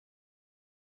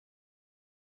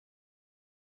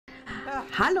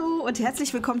Hallo und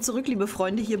herzlich willkommen zurück, liebe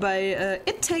Freunde, hier bei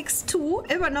It Takes Two.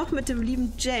 Immer noch mit dem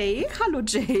lieben Jay. Hallo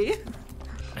Jay.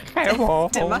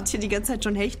 Der macht hier die ganze Zeit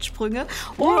schon Hechtsprünge.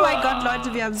 Oh mein Gott,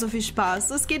 Leute, wir haben so viel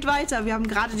Spaß. Es geht weiter. Wir haben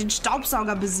gerade den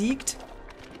Staubsauger besiegt.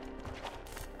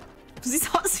 Du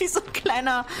siehst aus wie so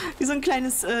ein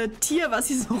kleines Tier, was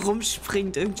hier so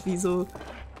rumspringt. Irgendwie so.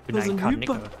 Nur so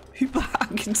ein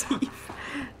hyperaktiv.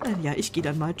 Ja, ich gehe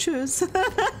dann mal. Tschüss.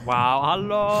 Wow,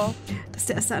 hallo. Das ist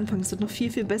der erste Anfang. Es wird noch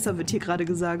viel, viel besser, wird hier gerade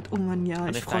gesagt. Oh Mann, ja,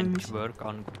 ich freue mich.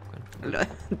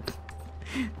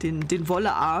 Den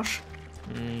Wolle-Arsch.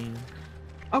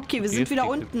 Okay, wir sind wieder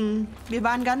unten. Wir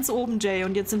waren ganz oben, Jay,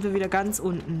 und jetzt sind wir wieder ganz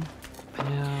unten.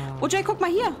 Ja. Oh, Jay, guck mal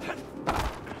hier.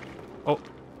 Oh.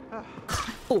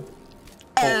 Oh.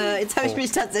 Jetzt habe ich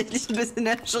mich tatsächlich ein bisschen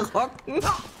erschrocken.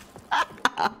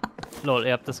 Lol,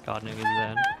 ihr habt das gar nicht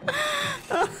gesehen.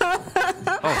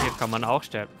 Oh, hier kann man auch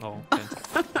sterben. Oh, okay.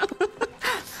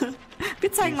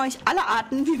 Wir zeigen euch alle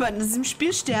Arten, wie man in diesem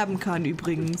Spiel sterben kann,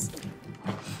 übrigens.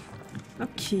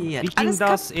 Okay, wie ging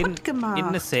das in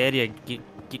der Serie?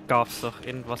 Gab es doch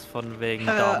irgendwas von wegen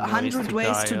 100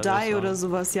 Ways to Die oder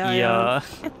sowas, ja.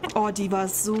 Oh, die war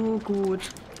so gut.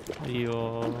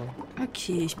 Ja.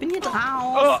 Okay, ich bin hier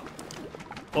drauf.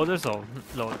 Oh. Oder so,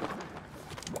 lol.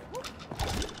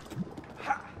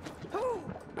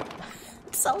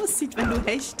 Das aussieht, wenn du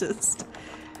hechtest.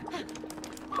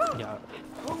 Ja.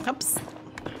 Ups.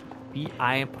 Wie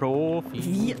ein Profi.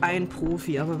 Wie ein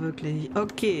Profi, aber wirklich.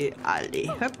 Okay,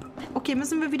 alle. Höpp. Okay,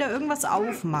 müssen wir wieder irgendwas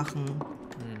aufmachen.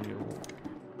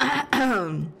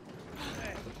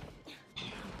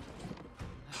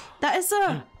 Da ist sie.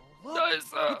 Da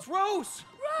ist sie. It's Rose.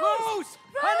 Rose,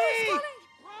 honey.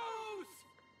 Rose.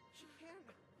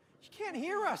 She can't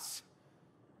hear us.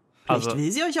 Vielleicht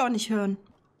will sie euch auch nicht hören.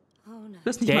 Du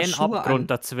hast nicht mal Den Schuhe Abgrund an.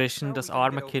 dazwischen, das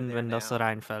arme Kind, wenn das so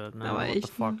reinfällt. Ne? Aber echt.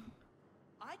 I can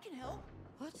help.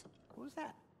 What was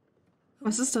that?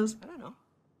 Was ist das? I don't know.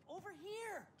 Over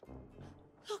here.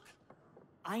 Look.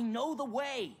 I know the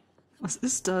way. Was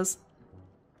ist das?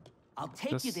 I'll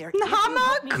take you there. Ein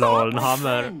Hammer? Lol, ein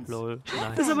Hammer. Lol.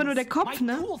 Das ist aber nur der Kopf,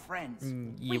 ne? Cool friends.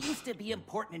 We used to be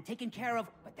important and taken care of,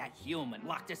 but that human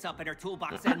locked us up in her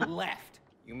toolbox and left.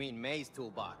 You mean May's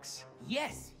toolbox?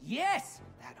 Yes, yes.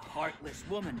 That heartless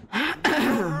woman. Ja.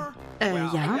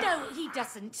 No, he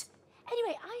doesn't.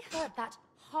 Anyway, I heard that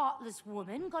heartless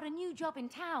woman got a new job in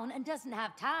town and doesn't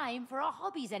have time for our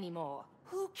hobbies anymore.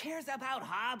 Who cares about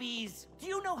hobbies? Do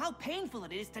you know how painful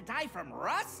it is to die from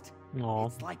rust? Oh.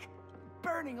 It's like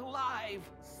burning alive,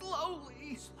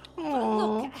 slowly.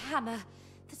 Look, Hammer,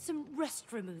 there's some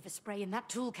rust remover spray in that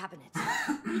tool cabinet.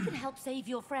 We can help save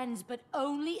your friends, but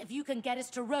only if you can get us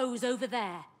to Rose over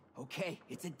there. Okay,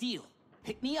 it's a deal.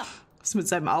 Pick me up. Was ist mit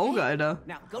seinem Auge, Alter?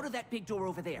 Now go to that big door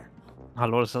over there.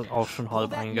 Hallo, das ist auch schon Pull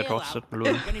halb that nail eingerostet. out.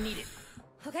 You're gonna need it.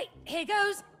 Okay, here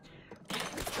goes.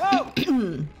 Whoa!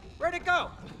 Where'd it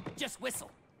go? Just whistle.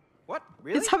 What?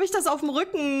 Really? Jetzt habe ich das auf dem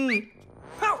Rücken.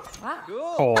 Cool.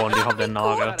 Oh, und die haben den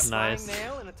Nagel. Got a flying Nice.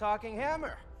 nail and a talking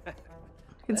hammer.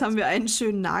 Jetzt haben wir einen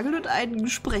schönen Nagel und einen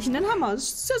sprechenden Hammer. Das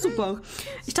ist ja super.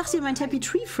 Ich dachte, ihr meint Happy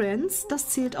Tree Friends. Das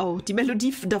zählt auch. Die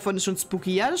Melodie davon ist schon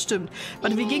spooky. Ja, das stimmt.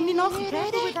 Warte, wie ging die noch?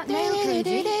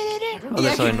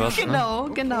 Oder so irgendwas, ne? Genau,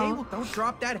 Okay, genau. well, don't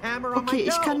drop that hammer on Okay, my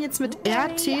ich toe. kann jetzt mit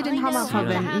RT den Hammer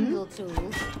verwenden.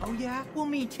 Oh yeah, well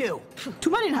me too. Tu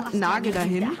mal den Nagel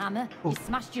dahin. Hammer, you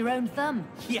smashed your own thumb.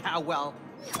 Yeah, well.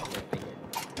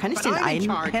 Kann ich But den I'm in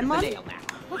charge of the einhämmern? nail now.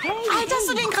 Alter, hast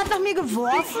du den gerade nach mir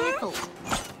geworfen?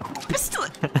 Bist du...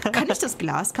 Kann ich das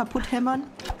Glas kaputt hämmern?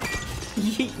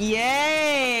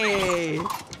 Yay!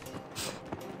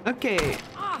 Okay.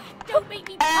 Don't make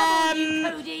me pummel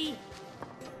you, Cody.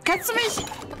 Kannst du mich...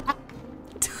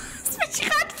 Du hast mich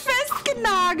gerade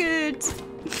festgenagelt.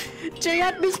 Jay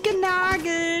hat mich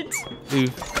genagelt.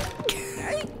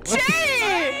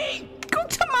 Jay! Guck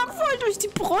doch mal voll durch die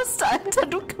Brust, Alter,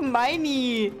 du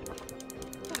Gemeini.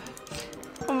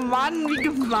 Oh Mann, wie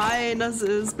gemein das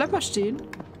ist. Bleib mal stehen.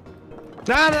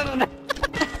 Nein.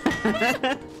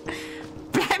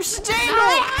 Bleib stehen,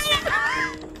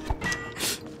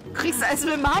 du kriegst alles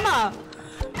mit dem Hammer.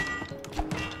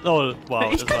 Lol,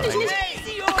 wow. Ich kann dich nicht...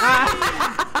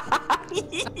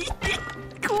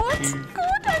 Gut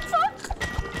einfach.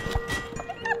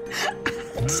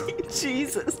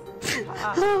 Jesus.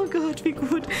 Oh Gott, wie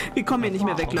gut. Wir kommen hier nicht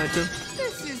mehr weg, Leute.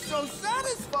 This is so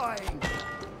satisfying.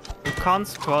 Du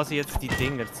kannst quasi jetzt die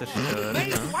Dinger zerstören. Hey,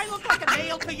 Ne? do I look like a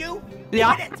nail to you?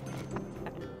 Ja. Get it?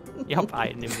 Ich hab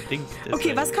einen im Ding.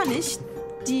 Okay, was kann ich?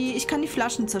 Ich kann die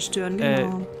Flaschen zerstören,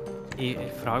 genau. Ich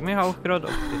frage mich auch gerade,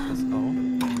 ob ich das auch...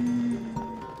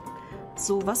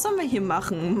 So, was sollen wir hier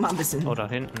machen? Mal ein bisschen. Oh, da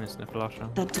hinten ist eine Flasche.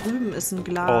 Da drüben ist ein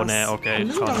Glas. Oh, ne, okay. Wir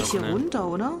müssen, glaube ich, hier runter,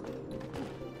 oder?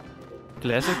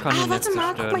 Gläser kann ich nicht warte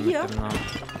mal, guck mal hier.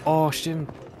 Oh, stimmt.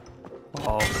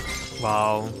 Wow.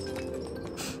 Wow.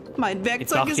 Mein Werkzeug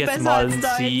Ich dachte ist jetzt besser mal als ein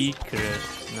deins. Secret.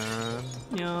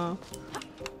 Ne? Ja.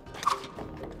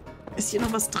 Ist hier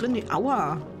noch was drin?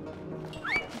 Aua.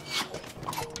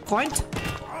 Freund.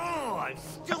 Oh, I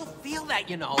still feel that,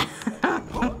 you know.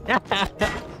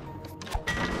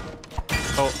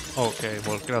 Oh, okay,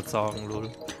 wollte gerade sagen,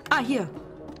 lol. Ah, hier.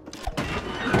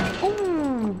 Oh,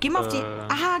 geh mal auf die...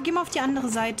 Aha, geh mal auf die andere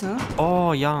Seite.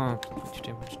 Oh, ja.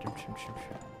 Stimmt.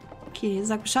 Okay,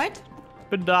 sag Bescheid.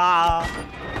 Bin da.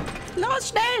 Los,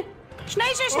 schnell! Schnell!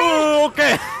 Oh,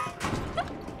 okay.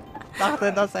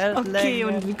 Dachte, das hält Okay, länger.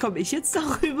 und wie komme ich jetzt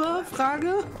darüber?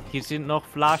 Frage. Hier sind noch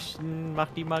Flaschen. Mach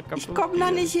die mal kaputt. Ich komme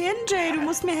da nicht hin, Jay. Du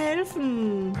musst mir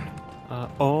helfen.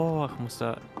 Oh, ich muss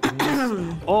da...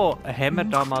 Oh, Hammer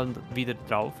da mal wieder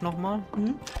drauf nochmal.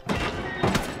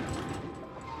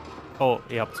 Oh,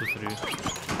 ihr habt zu früh.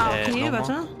 Ah, okay, nochmal.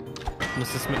 warte. Ich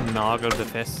muss das mit dem Nagel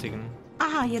befestigen.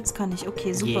 Aha, jetzt kann ich.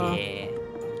 Okay, super. Yeah.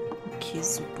 Okay,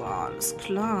 super. Alles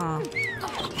klar.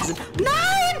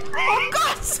 Nein! Oh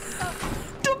Gott!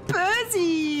 Du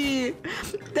Bösi!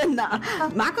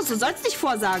 Markus, du sollst nicht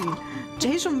vorsagen.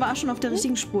 Jay war schon auf der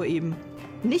richtigen Spur eben.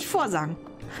 Nicht vorsagen.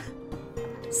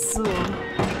 So.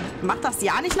 Mach das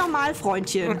ja nicht nochmal,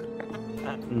 Freundchen.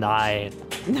 Nein.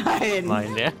 Nein.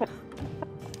 Meine.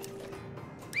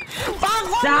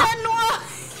 Warum denn nur?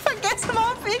 Ich vergesse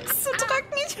mal auf X zu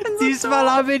drücken. Ich bin so Diesmal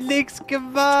dumm. habe ich nichts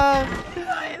gemacht.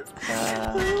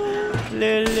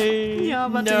 Lily.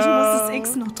 Ja, warte, ich muss das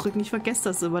X noch drücken. Ich vergesse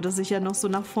das immer, dass ich ja noch so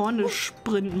nach vorne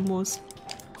sprinten muss.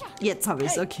 Jetzt habe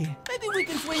ich es, okay. Maybe we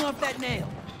can swing off that nail.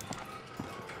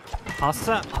 Hast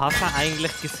du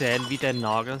eigentlich gesehen, wie der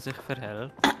Nagel sich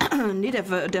verhält? Nee,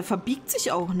 der verbiegt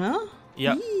sich auch, ne?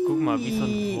 Ja, guck mal, wie so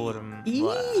ein Wurm.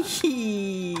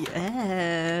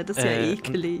 Das ist ja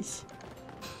eklig.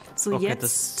 So, Okay, jetzt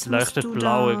das musst leuchtet du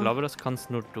blau. da... Ich glaube, das kannst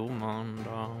nur du machen.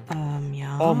 Da.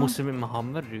 Ja. Oh, musst du mit dem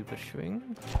Hammer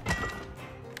rüberschwingen?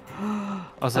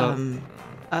 Also...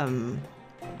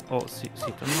 Oh, sieht das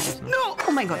aus? Ne? No!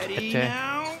 Oh mein Gott. Okay.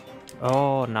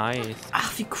 Oh, nice.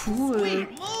 Ach, wie cool.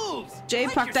 Jay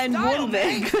packt deinen Wurm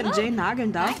weg. Wenn Jay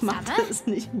nageln darf, macht er es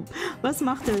nicht. Was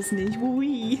macht er es nicht?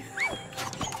 Ui.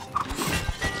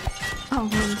 Oh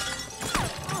Mann.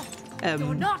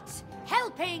 You're not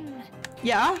helping.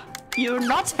 Ja, you're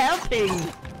not helping.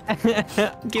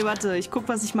 Okay, warte, ich guck,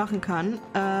 was ich machen kann.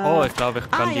 Oh, ich glaube, ich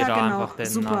kann dir ja, da genau. einfach den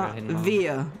Super. Nagel hinmachen.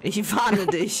 Wehe, ich warne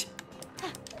dich.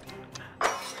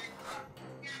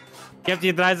 Ich hab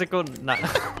dir 3 Sekunden. Nein.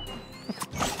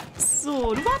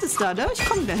 So, du wartest da, ne? Ich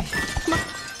komm gleich.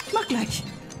 Ich mach gleich.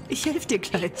 Ich helfe dir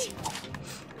gleich.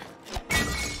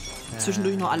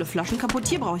 Zwischendurch noch alle Flaschen kaputt.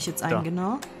 Hier brauche ich jetzt einen, Da.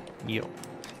 genau. Jo.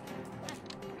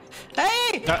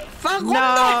 Hey! Ja. Warum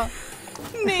Na.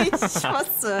 denn nicht?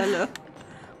 Was zur Hölle?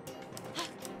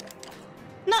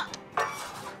 Na!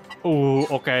 Uh,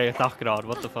 Oh, okay, ich dachte gerade,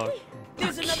 what the fuck.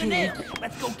 There's another nail.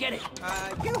 Let's go get it.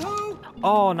 Yoo-hoo!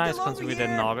 Oh, nice, Come kannst du over wieder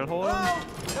den here. Nagel holen?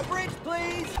 Oh, the bridge,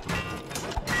 please.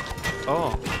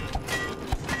 Oh.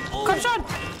 Komm schon!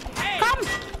 Komm!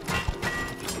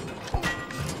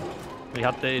 Ich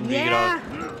hatte irgendwie Ja! gerade...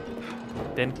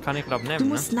 Den kann ich glaube nehmen, Du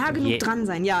musst nah genug Yeah. dran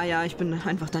sein. Ja, ja, ich bin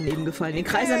einfach daneben gefallen. Den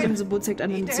Kreis an dem Symbol zeigt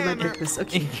an, wenn du zu weit weg bist.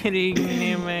 Okay. Ich krieg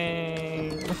nicht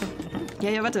mehr. Ja,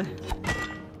 ja, warte.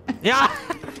 Ja!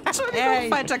 Entschuldigung,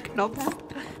 falscher Knopf.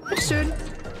 Schön.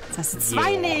 Jetzt hast du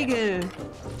 2 Nägel.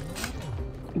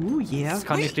 Yeah. Das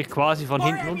kann ich dich quasi von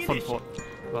hinten und von vorne.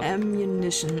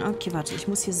 Ammunition. Okay, warte, ich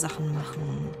muss hier Sachen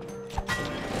machen.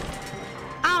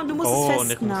 Ah, und du musst Oh, es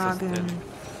und ich muss das festnageln.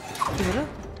 Okay, warte.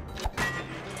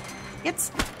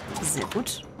 Jetzt. Sehr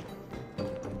gut.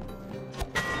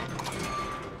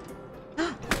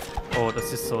 Oh,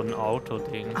 das ist so ein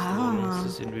Auto-Ding. Ah. Das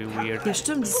ist irgendwie weird. Ja,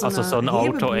 stimmt. Das ist Also so ein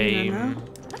Hebebühne, Auto-Aim. Ne?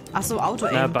 Achso, Na,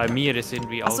 Auto-Aim. bei mir ist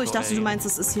irgendwie Auto-Aim. Achso, ich dachte, du meinst,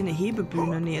 das ist hier eine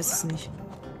Hebebühne. Nee, ist es nicht.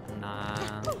 Nein.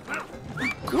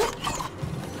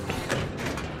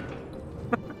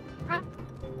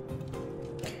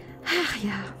 Ach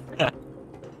ja.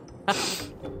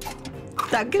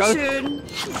 Dankeschön.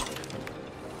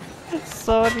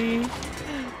 Sorry.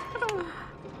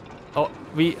 Oh,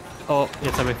 wie... Oh,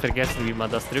 jetzt habe ich vergessen, wie man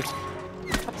das drückt.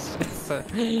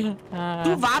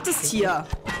 Du wartest hier.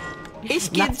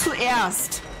 Ich gehe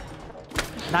zuerst.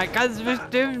 Nein, ganz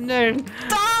bestimmt nicht.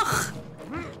 Doch!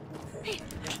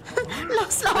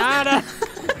 Los, lauf! Nein.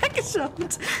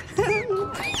 Weggeschaut.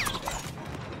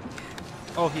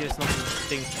 Oh, hier ist noch ein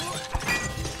Ding.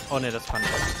 Oh ne, das kann ich.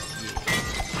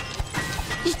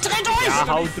 Ich dreh durch! Ja,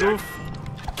 hau drauf.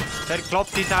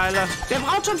 Verkloppt die Teile. Wer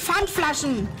braucht schon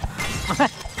Pfandflaschen?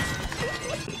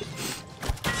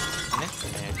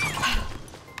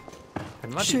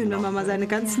 Schön, wenn man mal seine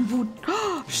ganzen Wut...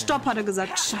 Oh, Stopp, hat er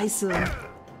gesagt. Scheiße.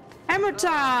 Hammer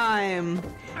Time.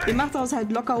 Ihr macht aus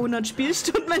halt locker 100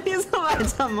 Spielstunden, wenn ihr so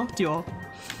weitermacht. Ja.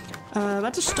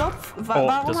 Warte, Stopp.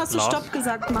 Warum hast du Stopp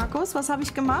gesagt, Markus? Was habe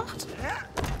ich gemacht?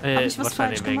 Habe ich was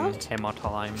falsch gemacht? Hammer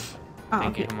Time. Ah,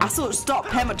 okay. Achso,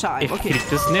 Stopp, Hammer Time. Ich krieg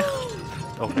das nicht.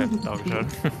 Okay, danke schön.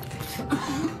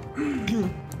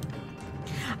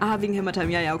 Ah, wegen Hammer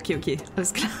Time. Ja, okay.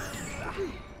 Alles klar.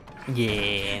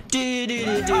 Yeah.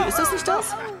 Ist das nicht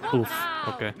das? Uff,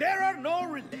 okay. There are no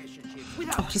relationships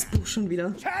without Ach, das Buch schon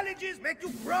wieder. challenges make you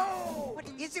grow. What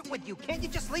is it with you? Can't you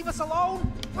just leave us alone?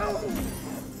 Well,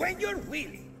 when you're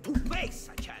willing to face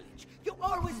a challenge, you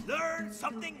always learn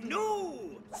something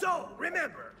new. So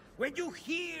remember, when you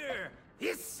hear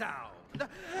this sound,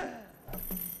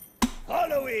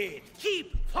 follow it.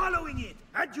 Keep following it,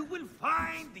 and you will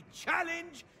find the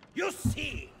challenge you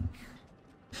seek.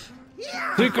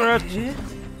 Yeah. Secret!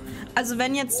 Also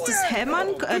wenn jetzt das Hämmern,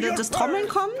 das Trommeln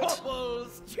kommt...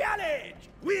 Couples challenge.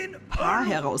 Win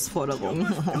Herausforderung.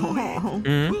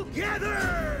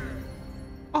 together.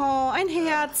 Oh, ein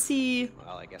Herzi.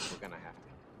 Well, I guess we're gonna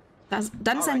have to.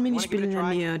 Dann ist ein Minispiel in der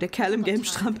Nähe. Der Kerl im gelben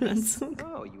Strampelanzug.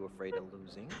 Oh, you afraid of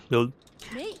losing? Null.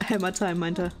 Me? Hammer Time,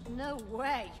 meint er. No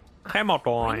way. Hammer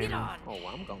Bring it Time. on. Oh,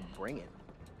 I'm gonna bring it.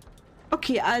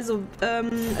 Okay, also,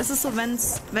 es ist so,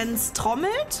 wenn's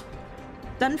trommelt,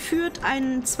 dann führt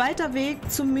ein zweiter Weg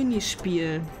zum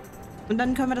Minispiel. Und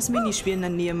dann können wir das Minispiel in der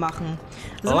Nähe machen.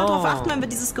 Also mal drauf achten, wenn wir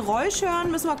dieses Geräusch hören,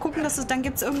 müssen wir gucken, dass dann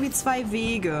gibt es irgendwie 2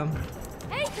 Wege.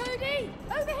 Hey, Cody!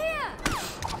 Over here!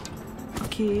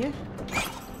 Okay.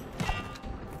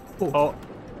 Oh.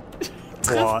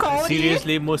 Triff Cody.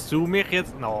 Seriously, musst du mich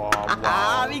jetzt... Oh,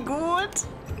 Ah, wow. wie gut.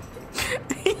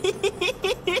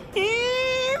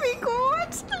 Wie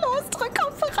gut. Los, drück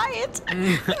auf bereit.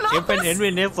 Ich bin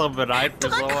irgendwie nicht so bereit für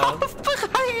Drück sowas. auf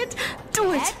bereit.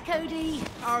 Do it. Head, Cody!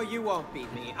 Oh, you won't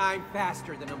beat me. I'm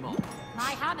faster than a mole.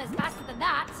 My hammer's faster than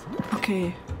that.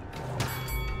 Okay.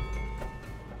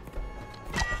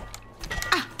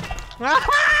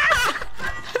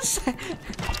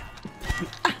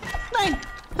 Nein!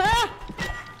 Ah.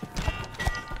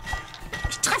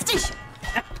 Ich treff dich!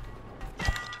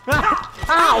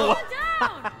 Au! Down!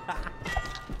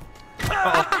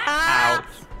 Au!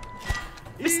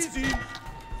 Easy.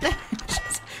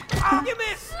 You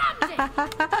missed. Slammed it!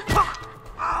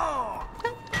 Oh.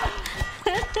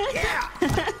 Yeah.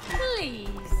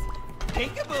 Please.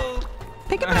 Peekaboo.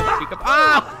 Pick up. Pick up.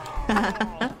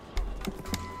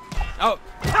 Au! Oh!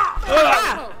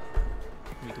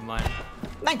 Wie gemein.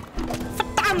 Nein!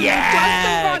 Verdammt!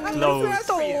 Yeah, du hast gewonnen! close. Das ist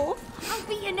doof. I'll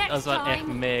beat you next Das war echt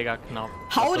time. mega knapp.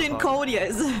 Hau Das den war- Cody, er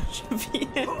ist schon viel.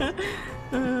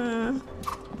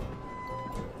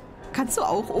 Kannst du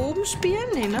auch oben spielen?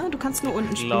 Nee, ne? Du kannst nur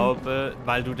unten Ich spielen. glaube,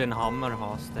 weil du den Hammer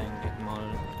hast, denke ich mal.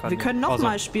 Wir können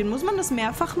nochmal spielen. Muss man das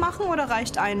mehrfach machen oder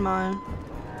reicht einmal?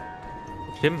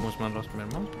 Stimmt, muss man das mehr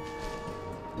machen?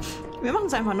 Wir machen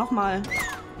es einfach nochmal.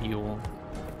 Jo.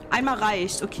 Einmal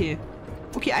reicht, okay.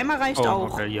 Okay, einmal reicht Oh,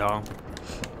 auch. okay, ja.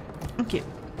 Okay,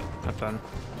 Na dann.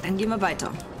 dann gehen wir weiter.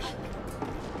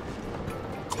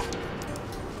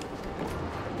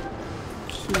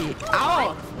 Okay.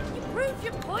 Au! You prove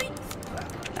your point.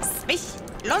 Lass mich!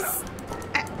 Los!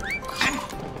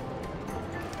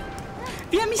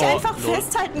 Wie er mich Oh, einfach lol.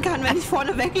 festhalten kann, wenn ich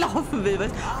vorne weglaufen will.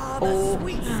 Was? Oh,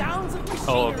 Sweet sounds of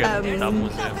Oh, okay. Da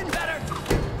muss nothing better.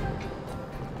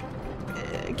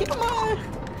 geh doch mal!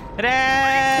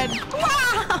 er. Renn!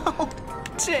 Wow!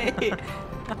 Jay!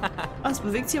 Das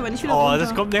bewegt sich aber nicht wieder Oh, runter.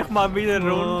 das kommt nicht mal wieder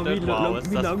Oh, runter. wie Wow, was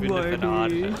ist das für eine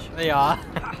langweilig. Verarsche? Ja.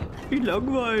 Wie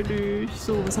langweilig.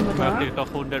 So, was haben wir da? Möchte ich doch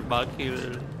 100 Mal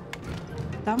killen.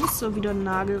 Da musst du wieder einen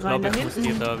Nagel Ich rein. glaube, Da ich muss dir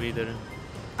hinten. da wieder...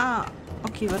 Ah,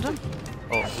 okay, warte.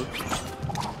 Oh, gut.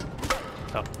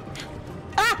 So.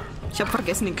 Ich habe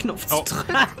vergessen, den Knopf Oh. zu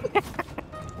drücken.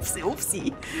 Upsi,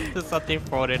 upsi. Das hatte ich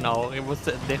vorhin auch. Ich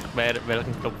wusste nicht mehr,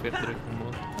 welchen Knopf ich drücken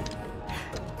muss.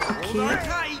 Okay.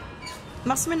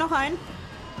 Machst du mir noch einen?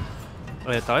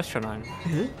 Oh ja, da ist schon ein.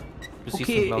 Du siehst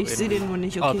ihn, Okay, glaub ich sehe den nur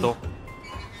nicht. Ah, Okay. doch.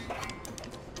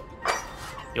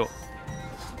 Jo,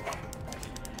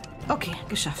 Okay,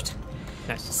 geschafft.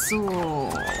 nice. So,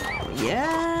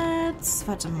 jetzt.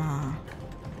 Warte mal.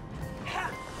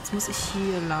 Jetzt muss ich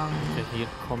hier lang. Ja, hier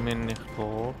kommen wir nicht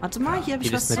hoch. Warte mal, hier habe ich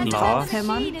Hier was ist zum eine Glas.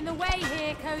 draufhämmern. Machine in the way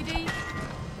here, Cody.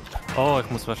 Oh,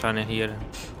 ich muss wahrscheinlich hier.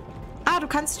 Ah, du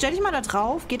kannst. Stell dich mal da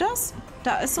drauf. Geht das?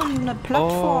 Da ist so eine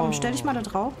Plattform. Oh. Stell dich mal da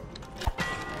drauf.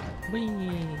 Hui.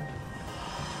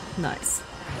 Nice.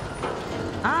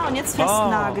 Ah, und jetzt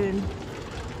festnageln.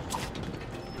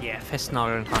 Yeah,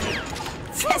 festnageln kann ich.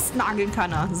 Festnageln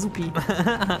kann er. Supi.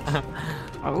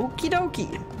 Okidoki.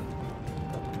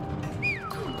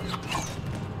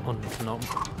 Und noch.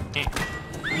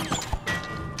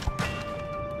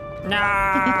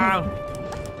 No!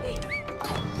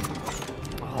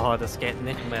 Oh, das geht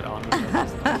nicht mehr an.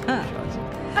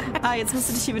 Ah, jetzt musst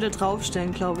du dich hier wieder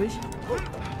draufstellen, glaube ich.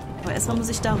 Aber erstmal muss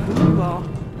ich da rüber.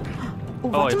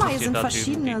 Oh, warte mal, hier sind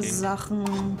verschiedene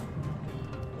Sachen.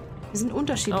 Hier sind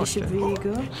unterschiedliche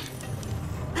Wege.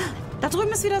 Da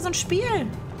drüben ist wieder so ein Spiel.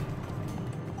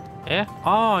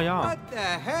 Oh, ja. What the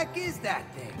heck is that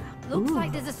thing? Looks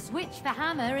like there's a switch for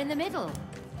Hammer in the middle.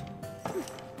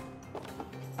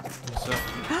 So.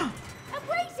 I'm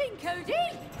waiting,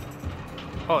 Cody!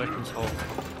 Oh, ich bin so.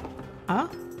 Ah?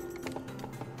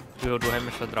 Ja, du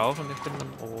hämmerst da drauf und ich bin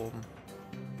dann oben.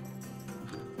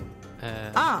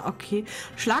 Ah, okay.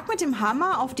 Schlag mit dem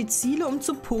Hammer auf die Ziele, um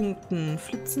zu punkten.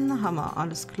 Flitzender Hammer,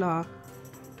 alles klar.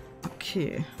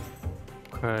 Okay.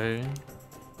 Okay.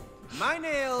 My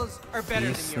nails are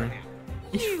better than your nails.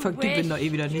 Ich gewinne da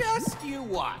eh wieder nicht. Just you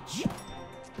watch.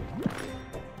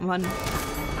 Mann.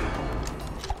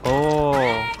 Oh.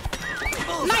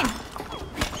 Nein!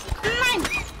 Nein!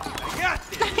 I got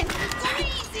this.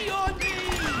 Easy on me.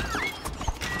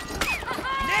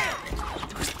 Nail.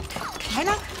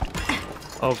 Keiner?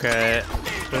 Okay.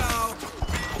 Das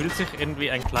fühlt sich irgendwie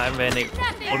ein klein wenig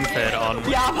unfair an.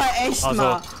 Ja, aber echt Also,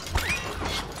 mal.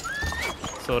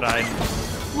 So rein.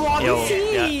 Boah, Jo,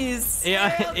 wie fies.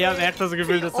 Er merkt das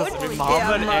Gefühl, dass das mit dem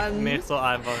Hammer echt nicht so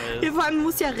einfach ist. Vor allem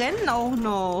muss ja rennen auch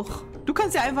noch. Du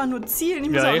kannst ja einfach nur zielen. Ich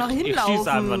muss Ja, auch noch ich hinlaufen. schieß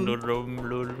einfach nur rum,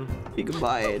 lol. Wie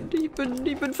gemein.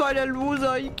 Ich bin voll der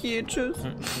Loser. Ich gehe. Tschüss.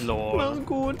 Lol. Mach's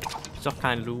gut. Ist doch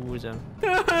kein Loser.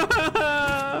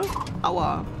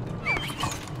 Aua.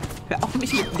 Hör auf,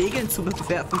 mich mit Nägeln zu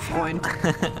bewerfen, Freund.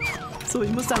 So,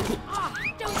 ich muss da... Don't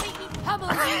make me pummel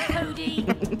you, Cody!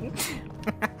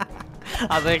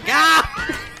 Also,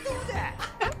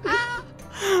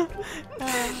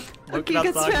 Okay,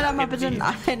 jetzt hör da mal bitte einen Vor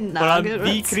allem, Nagel.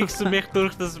 wie kriegst du mich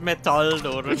durch das Metall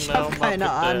durch? Ich hab keine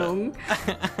Ahnung.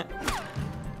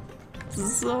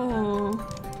 So.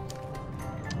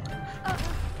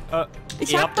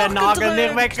 Ich hab den Nagel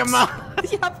nicht weggemacht.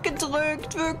 Ich hab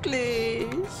gedrückt, wirklich.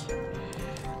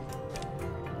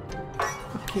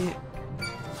 Okay.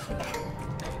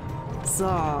 So.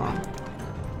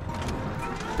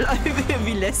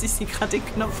 Wie lässig sie gerade den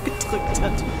Knopf gedrückt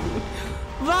hat.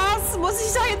 Was? Muss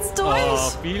ich da jetzt durch?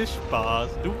 Oh, viel Spaß.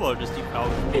 Du wolltest die Frau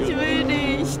Ich spielen. will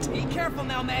nicht. Be careful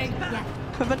now, May.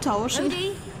 Können wir tauschen?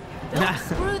 Cody, don't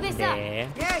screw this up! Nee.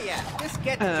 Yeah, just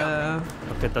get the jump.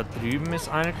 Okay, da drüben ist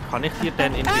einer. Kann ich dir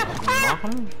den in die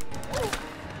machen?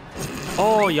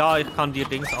 Oh ja, ich kann dir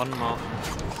Dings anmachen.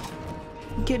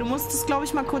 Okay, du musst es, glaube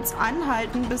ich, mal kurz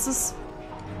anhalten, bis es...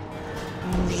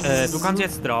 Du kannst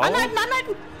jetzt drauf. Anhalten,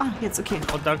 anhalten! Ah, jetzt, okay.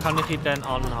 Und dann kann ich dir den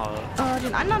anhalten.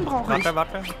 Den anderen brauche ich.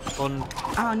 Warte. Und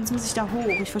Ah, und jetzt muss ich da hoch,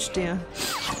 ich verstehe.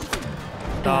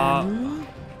 da...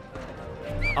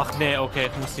 Ach nee, okay,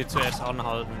 ich muss dir zuerst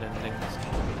anhalten, den Dings.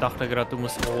 Ich dachte gerade, du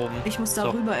musst oben. Ich muss da So.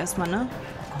 rüber erstmal, ne?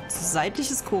 Gott, seitlich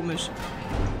ist komisch.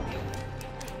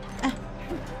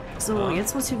 So, Ja.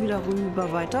 jetzt muss ich hier wieder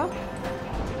rüber weiter.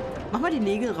 Mach mal die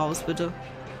Nägel raus, bitte.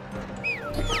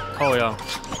 Oh ja,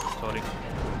 sorry.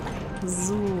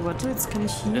 So, warte, jetzt kann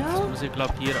ich hier. Jetzt muss ich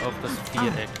glaube hier auf das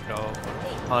Viereck drauf.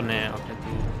 Ah nee,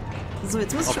 okay. So,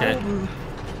 jetzt muss Okay. ich oben.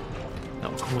 Ja,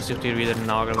 muss ich dir wieder den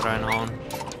Nagel reinhauen.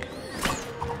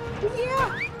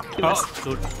 Ja! Oh,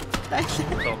 gut.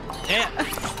 So.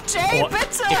 Jay, Oh,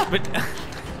 bitte!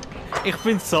 Ich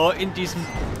bin so in diesem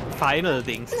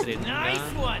Final-Dings drin. Nice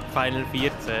Ja? one. Final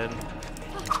 14.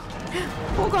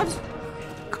 Oh Gott!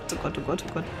 Oh Gott, oh Gott,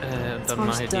 oh Gott. Und dann mach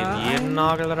mache ich ich dir da hier den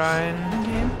Nagel rein.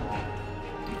 Okay.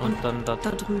 Und dann da.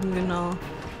 Da drüben, genau.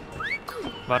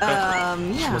 Warte. Ja.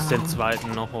 Ich muss den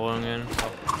zweiten noch holen gehen.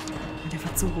 Der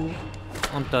war zu hoch.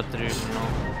 Und da drüben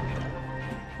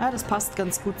noch. Ah, das passt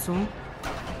ganz gut so.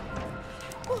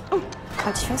 Oh,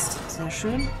 halt dich fest. Sehr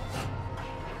schön.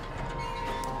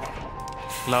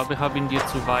 Ich glaube, ich habe ihn dir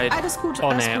zu weit. Alles gut, Oh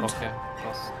alles nee, gut. okay.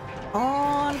 Krass.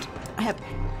 Und...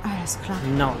 Alles klar.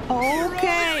 No.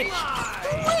 Okay.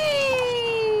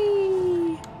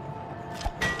 Hui.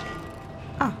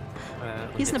 Ah, Und hier ist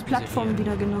eine jetzt muss ich Plattform hier-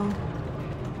 wieder, genau.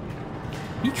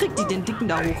 Wie kriegt die den Dicken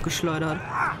da hochgeschleudert?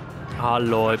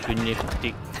 Hallo, ich bin nicht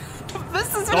dick. Du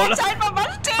müsstest vielleicht einfach mal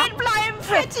stehen bleiben,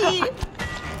 Fetti!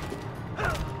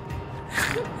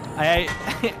 Hey,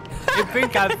 ich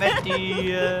bin kein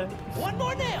Fetti. One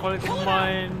more nail. Voll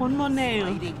gemein. One more nail.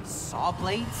 Fighting saw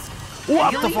blades?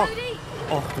 What the fuck?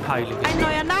 Och, du Heilige. Ein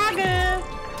neuer Nagel.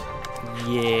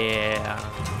 Yeah.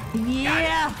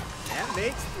 Yeah. That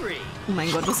makes 3. Oh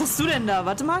mein Gott, was hast du denn da?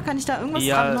 Warte mal, kann ich da irgendwas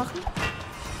dran machen?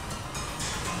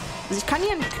 Also ich kann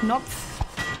hier einen Knopf...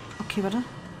 Okay, warte.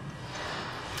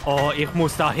 Oh, ich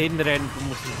muss da hinrennen. Du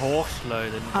musst ihn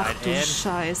hochschleudern. Ach du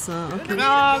Scheiße. Okay.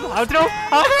 Hau drauf!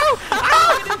 Hau drauf!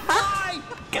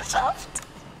 Geschafft.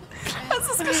 Hast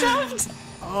du es geschafft?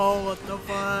 Oh, what the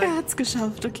fuck? Er hat's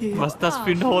geschafft, okay. Was ist das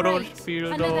für ein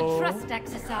Horrorspiel Another da? trust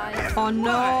exercise. Oh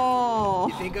no.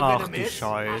 You think I'm Ach gonna du I miss?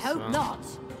 hope Scheiße. not.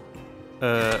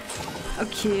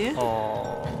 Okay.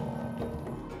 Oh.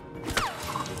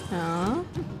 Ja.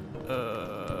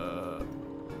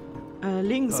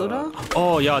 Links, oder?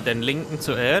 Oh ja, den linken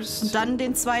zuerst. Und dann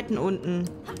den zweiten unten.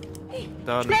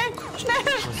 Dann Schnell!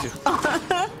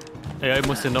 ja, ich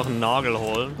muss dir noch einen Nagel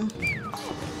holen.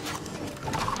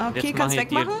 Okay, Jetzt kannst mach ich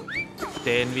dir wegmachen?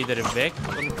 den wieder weg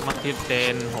und mach dir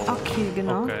den hoch. Okay,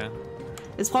 genau. Okay.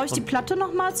 Jetzt brauche ich die Platte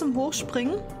nochmal zum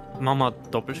Hochspringen. Mach mal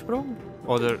Doppelsprung?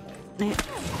 Oder? Nee,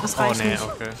 das Oh reicht nee, nicht.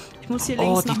 okay. Ich muss hier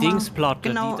links Oh, die noch mal... Dingsplatte,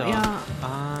 Genau, die da. ja.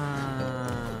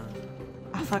 Ah.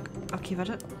 Ach, fuck. Okay,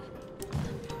 warte.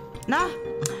 Na?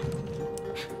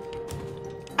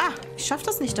 Ah, ich schaff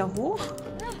das nicht da hoch.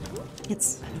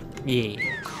 Jetzt. Yeah.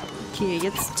 Okay,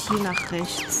 jetzt hier nach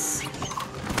rechts.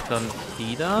 Dann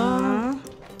die da Ja.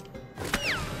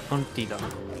 und die da.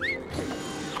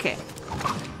 Okay.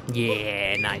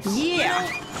 Yeah, nice. Yeah!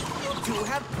 You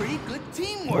have pretty good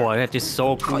teamwork. Boah, das ist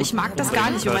so Oh, cool. ich mag das gar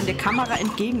nicht, wenn man der Kamera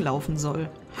entgegenlaufen soll.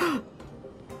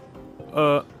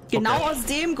 Genau aus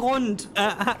dem Grund. Ich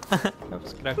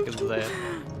hab's gerade gesehen.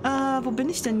 Wo bin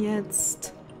ich denn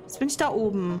jetzt? Jetzt bin ich da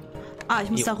oben. Ah, ich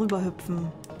muss Jo. da rüber hüpfen.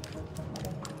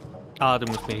 Ah, du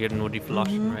musst mir hier nur die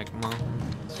Flaschen wegmachen.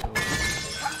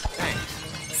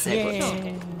 Sehr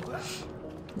gut.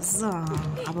 So,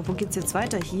 aber wo geht's jetzt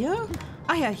weiter? Hier?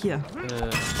 Ah ja, hier.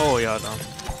 Oh ja, da.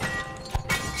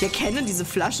 Ich erkenne diese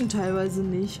Flaschen teilweise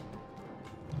nicht.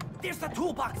 There's the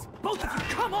toolbox. Both of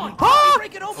you, come on.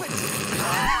 Break it open.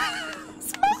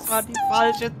 Das war die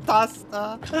falsche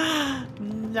Taste.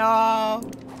 No.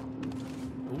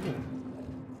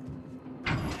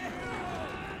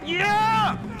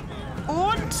 Ja!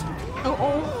 Und? Oh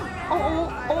oh. Oh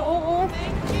oh. Oh oh oh.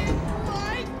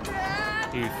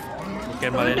 Wo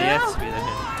gehen wir denn jetzt wieder hin?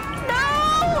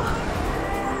 No!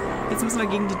 Jetzt müssen wir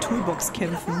gegen die Toolbox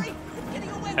kämpfen.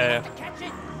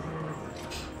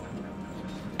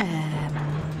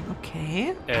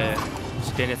 Okay. Muss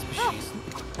ich den jetzt beschießen?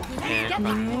 Get that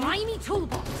grimy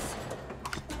toolbox.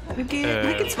 Wir gehen.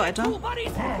 Hier geht's weiter. Cool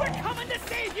buddies, we're coming to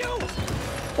save you.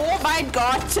 Oh mein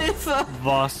Gott, Hilfe!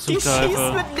 Was zum Die schießt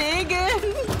Teufel? mit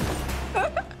Nägeln!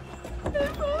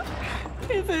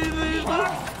 Hilfe, Hilfe, Hilfe!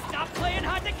 Stop playing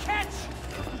hard to catch.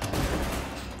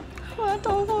 Warte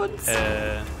auf uns!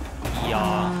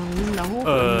 Ja. Wir sind da hoch.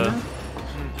 Ne?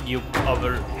 Jupp,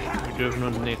 aber wir dürfen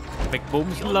uns nicht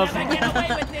wegbumsen lassen. Get away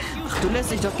with this, you Du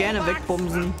lässt dich doch gerne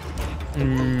wegbumsen. Ja,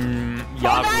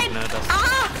 Oh nein! gut, ne, das...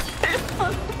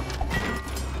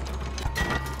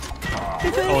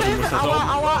 Hilfe, Oh, du Hilfe! musst das Aua, oben.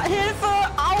 aua! Hilfe!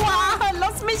 Aua!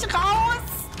 Lass mich raus!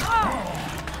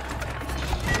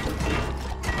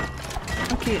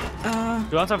 Okay,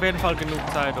 Du hast auf jeden Fall genug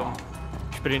Zeit, um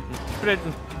sprinten,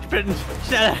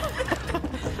 schneller.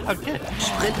 Okay.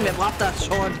 Sprinten, wer braucht das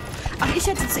schon? Ach, ich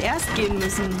hätte zuerst gehen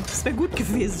müssen. Das wäre gut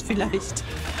gewesen, vielleicht.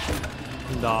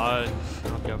 Nein.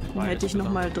 Hab ja Dann hätte ich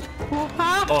nochmal...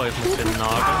 Oh, ich muss den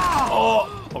Nagel. Oh,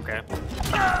 okay.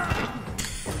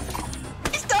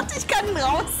 Ich dachte, ich kann ihn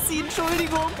rausziehen,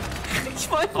 Entschuldigung. Ich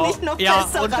wollte Oh, nicht noch ja,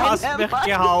 fester und hast mich reinhämmern.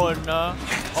 gehauen, ne?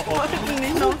 Ich wollte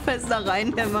nicht noch fester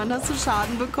reinhämmern. Hast du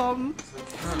Schaden bekommen?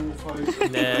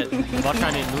 Ne,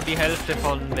 wahrscheinlich nur die Hälfte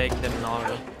von wegen dem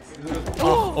Nagel.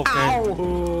 Oh, okay. Au.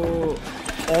 Oh.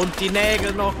 Und die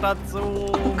Nägel noch dazu.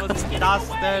 Was ist das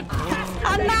denn?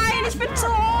 Oh nein, ich bin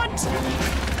tot!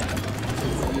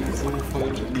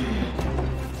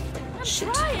 Shit.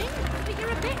 Trying, but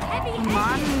you're a bit heavy.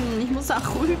 Mann, ich muss da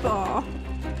rüber.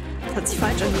 Das hat sich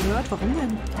falsch angehört. Warum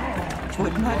denn? Ich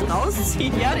wollte ihn halt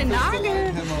rausziehen. Ja, den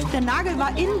Nagel. Der Nagel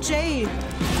war in Jay.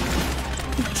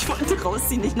 Ich wollte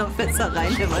rausziehen, nicht noch fester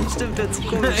reinhämmern. Stimmt, hört sich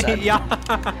komisch an. Ja.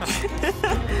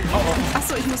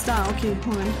 Achso, ich muss da. Okay,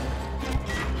 Moment.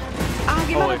 Ah,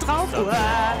 geh mal da jetzt drauf. ist das.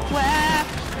 Uah, uah.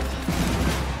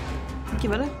 Okay,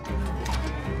 warte.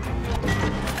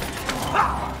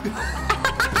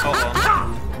 Oh,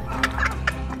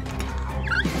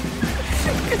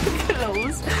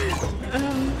 Close.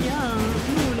 Ja,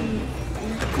 nun.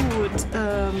 Gut.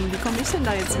 Wie komme ich denn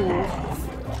da jetzt hoch?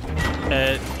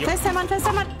 Festhämmern,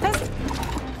 festhämmern,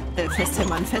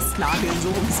 festhämmern, festnageln, so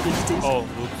rum ist richtig. Oh,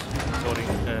 gut. sorry.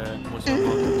 Muss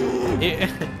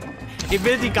ich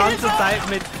will die ganze Zeit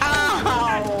mit...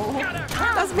 Au!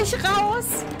 Lass mich raus!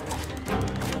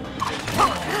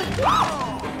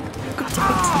 Gut.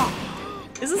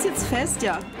 Ist es jetzt fest?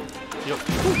 Ja. Jo.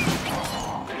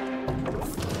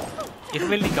 Ich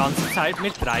will die ganze Zeit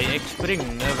mit Dreieck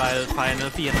springen, ne, weil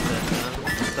Final 14.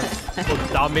 Ne? Und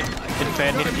damit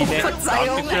entferne ich die Nägel.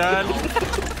 Verzeihung.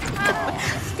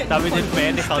 Damit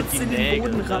entferne ich halt die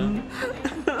Nägel. Ne?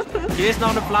 Hier ist noch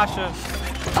eine Flasche.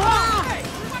 Oh,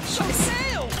 Scheiße.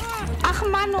 Ach,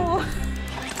 Manno.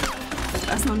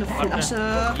 Da ist noch eine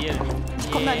Flasche. Hier.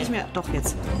 Ich komm da nicht mehr. Doch,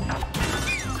 jetzt.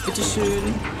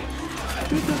 Bitteschön.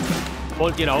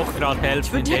 Wollt ihr auch gerade helfen?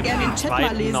 Ich würde ja gerne den Chat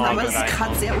mal lesen, aber es ist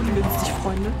gerade sehr ungünstig,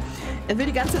 Freunde. Er will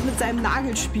die ganze Zeit mit seinem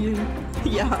Nagel spielen.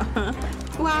 Ja.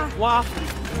 Wow. Wow.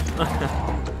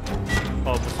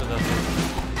 Oh, bist du das?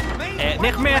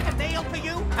 Nicht mehr!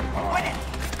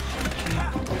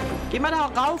 Geh mal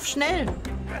da rauf, schnell!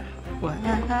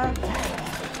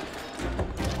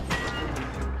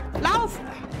 Lauf!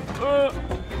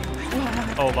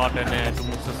 Oh, warte, nee, du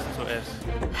musst es zuerst.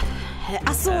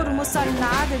 Achso, du musst deinen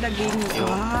Nagel dagegen.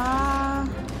 Ah.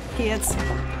 Okay, jetzt.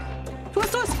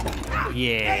 Tust du's?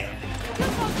 Yeah.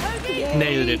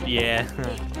 Nailed it, yeah.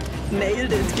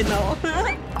 Nailed it, genau.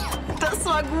 Das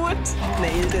war gut.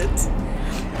 Nailed it.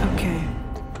 Okay.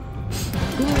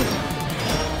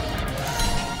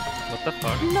 What the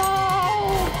fuck?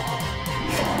 No!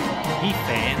 Wie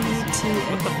fancy.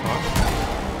 What the fuck?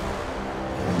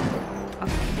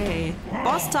 Okay.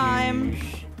 Boss time.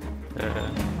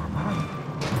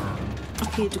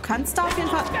 Okay, du kannst da auf jeden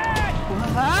Fall.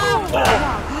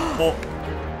 Oh.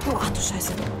 Oh, ach du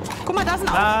Scheiße. Guck mal, da sind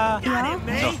auch. Ah. Ja.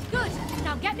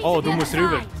 Oh, du musst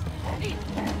rüber.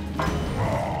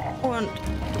 Und.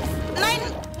 Nein!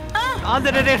 Ah!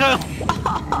 Andere Richtung.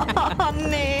 Oh,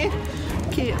 nee.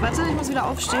 Okay, warte, ich muss wieder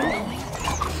aufstehen.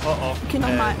 Oh. Okay,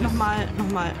 nochmal.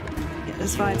 Ja,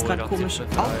 das war jetzt gerade komisch.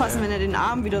 Aufpassen, wenn er den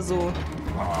Arm wieder so.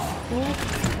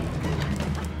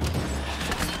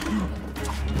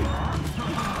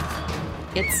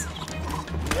 Jetzt.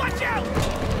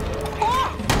 Oh.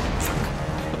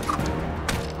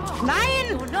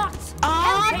 Nein!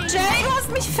 Oh, Jay, du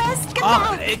hast mich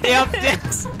festgemacht! Ihr habt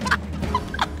jetzt.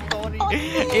 Sorry.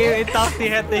 Ich dachte,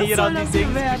 ich hätte hier an die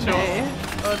Dings geschossen.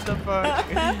 What the fuck?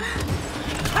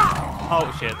 Oh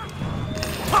shit.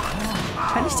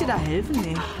 Kann ich dir da helfen?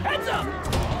 Nee.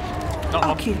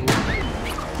 Oh. Okay.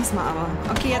 Diesmal aber.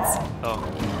 Okay, jetzt. So,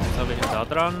 jetzt habe ich da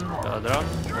dran und da dran.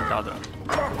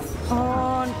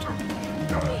 Und.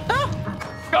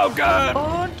 Go, girl!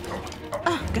 Und.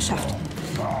 Ah, geschafft.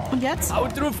 Und jetzt?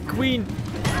 Haut drauf, Queen!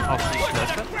 Auf die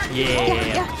Schlösser. Yeah!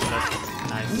 Ja.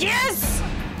 Nice. Yes!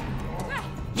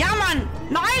 Ja, Mann!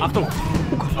 Nein! Achtung!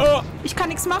 Oh. Ich kann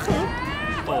nichts machen.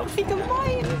 Oh. Wie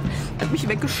gemein. Er hat mich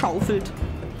weggeschaufelt.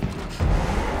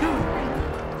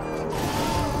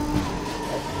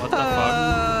 What the fuck?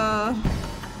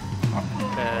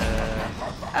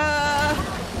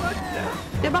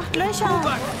 Der macht Löcher.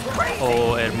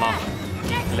 Oh, er macht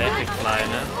Löcher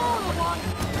kleine.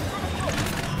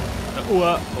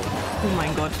 Oh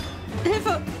mein Gott.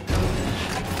 Hilfe!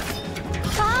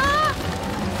 Ah!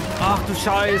 Ach du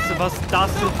Scheiße, was ist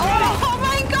das denn? Oh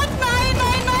mein Gott, nein!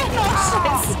 Oh,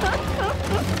 Scheiße!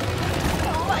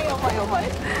 Oh mein.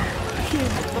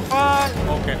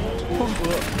 Okay.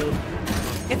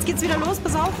 Jetzt geht's wieder los,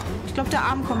 pass auf. Ich glaube, der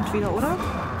Arm kommt wieder, oder?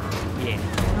 Yeah.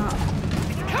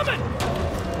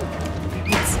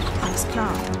 Jetzt, alles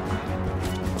klar.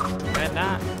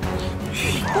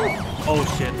 Oh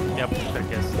shit, ich hab mich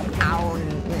vergessen. Au.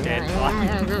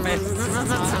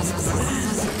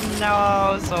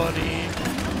 No, sorry.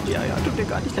 Ja, tut dir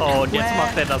gar nicht leid. Oh, und jetzt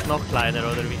macht er das noch kleiner,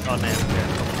 oder wie? Oh nein,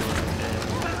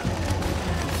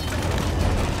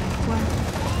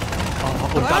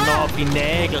 oh, und dann noch auf die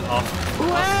Nägel. Ach,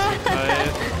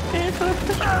 Hilfe!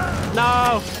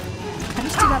 no! Kann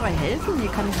ich dir dabei helfen? Nee,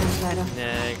 kann ich nicht leider.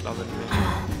 Nee, ich glaube nicht.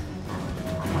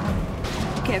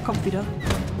 Okay, er kommt wieder.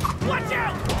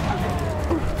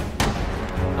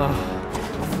 Oh.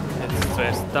 Jetzt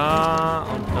zuerst da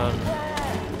und dann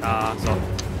da, so.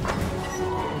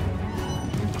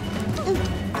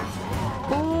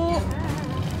 Oh!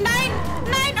 Nein!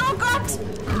 Oh Gott!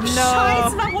 No.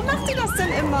 Scheiße, warum macht ihr das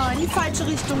denn immer? In die falsche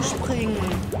Richtung springen.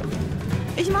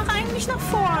 Ich mache eigentlich nach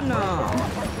vorne.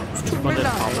 Tut mir Von der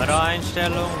leid.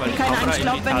 Kameraeinstellung, weil die Keine Kamera Ahnung, ich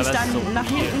glaube, wenn ich teilweise dann so nach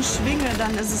viel. hinten schwinge,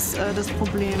 dann ist es das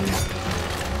Problem.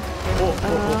 Oh.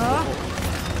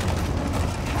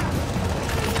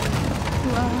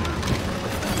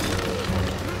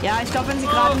 Ja, ich glaube, wenn sie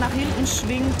gerade nach hinten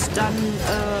schwingt, dann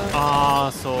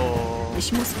Ah, so.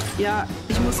 Ich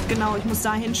muss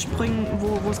dahin springen,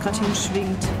 wo es gerade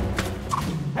hinschwingt.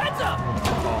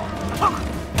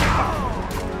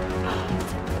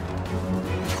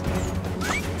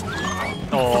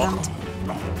 Oh. Verdammt.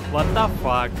 What the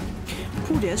fuck?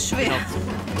 Puh, der ist schwer.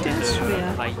 Der ist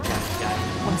schwer. Ai, ai, ai.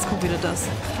 Und jetzt kommt wieder das.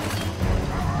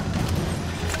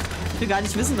 Ich will gar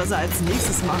nicht wissen, was er als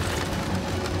nächstes macht.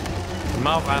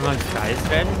 Immer auf einmal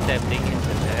Scheißrennen, dem Ding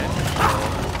hinterher.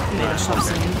 Nee, das schaffst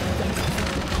du nicht.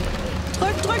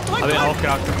 Drück. Hab ich auch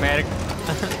gerade gemerkt.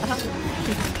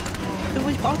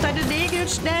 Ich brauch deine Nägel,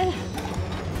 schnell.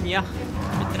 Ja,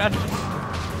 mit dran.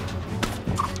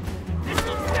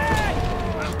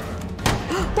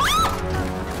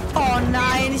 Oh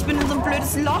nein, ich bin in so ein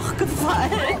blödes Loch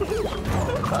gefallen.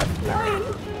 Oh Gott, nein.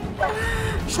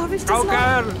 Schaffe ich das Go, noch?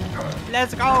 girl!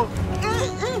 Let's go!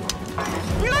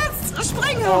 Blitz,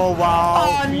 springe! Oh, wow!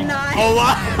 Oh nein! Oh,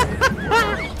 wow!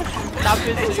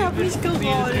 Ich hab mich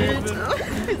gerollt.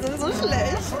 Wir sind so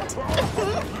schlecht.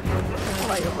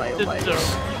 Oh wei.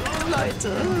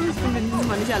 Leute, ich bin mir dieses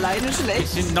Mal nicht alleine Wir schlecht.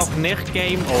 sind noch nicht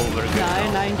Game Over.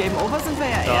 Nein, Game Over sind wir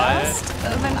ja Daher. erst,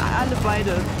 wenn alle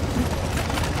beide.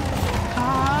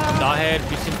 Daher,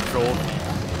 wir sind Profis.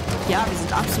 Ja, wir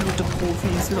sind absolute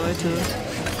Profis, Leute.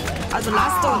 Also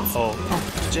lasst uns. Oh.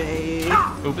 Jay.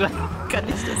 Ups. Kann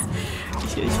ich das?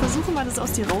 Ich versuche mal, das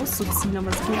aus dir rauszuziehen, aber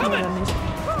es geht leider nicht.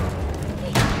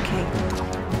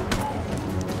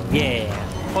 Okay. Yeah.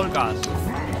 Vollgas.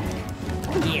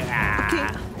 Yeah. Okay.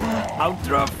 Haut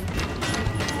drauf.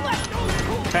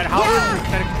 Verhauen,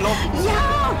 verkloppt.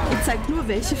 Ja! Und zeigt nur,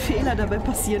 welche Fehler dabei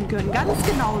passieren können. Ganz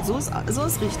genau, so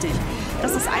ist richtig.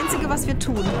 Das ist das Einzige, was wir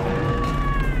tun.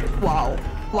 Wow.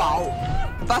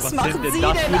 Was machen sind denn Sie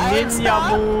das denn, für Alter?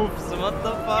 Ninja-Moves? What the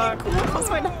fuck? Guck mal, was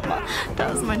mein Hammer. Da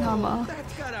ist mein Hammer.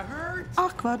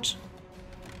 Ach, Quatsch.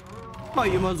 War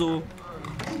immer so.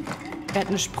 Er hat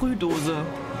eine Sprühdose.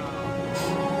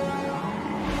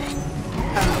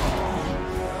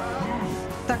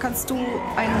 Da kannst du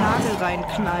einen Nagel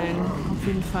reinknallen. Auf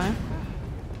jeden Fall.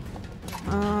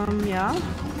 Ja.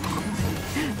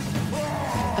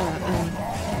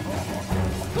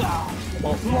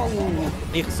 Oh.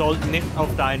 Ich sollte nicht auf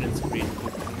deinen Screen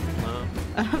gucken.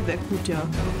 Wäre gut, ja.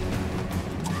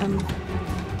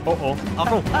 Oh.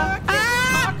 Achtung.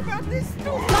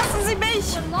 Lassen Sie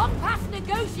mich! We're long past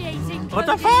negotiating. What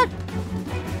the Cody. fuck?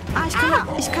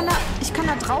 Ich kann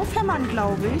da draufhämmern,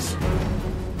 glaube ich.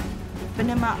 Wenn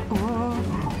er mal... Oh.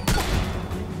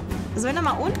 Also wenn er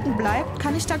mal unten bleibt,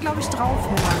 kann ich da, glaube ich,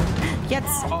 draufhämmern.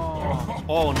 Jetzt.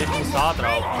 Oh, und jetzt muss da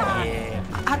drauf. Yeah.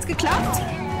 Hat's geklappt?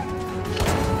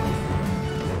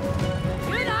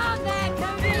 Good on there,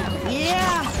 Cody.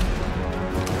 Yeah!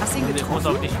 Hast du ihn Und ich muss getroffen?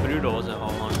 auf die Sprühdose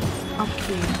hauen.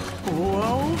 Okay.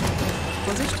 Wow.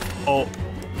 Vorsicht. Oh,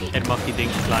 er macht die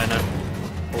Dings kleiner.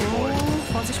 Oh boy.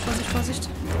 Oh, Vorsicht.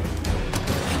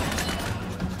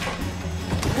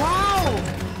 Wow!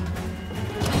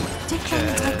 Der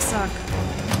kleine Drecksack.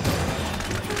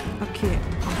 Okay.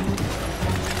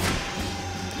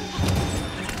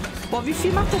 Boah, wie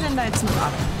viel macht er denn da jetzt noch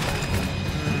ab?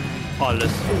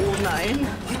 Alles. Oh nein.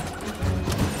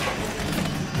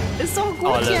 Ist doch gut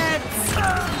Alles.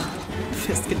 jetzt.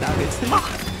 Festgenagelt.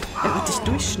 Er wird dich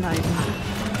durchschneiden.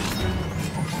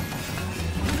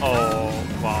 Oh,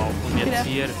 wow. Und jetzt Wieder.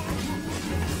 hier.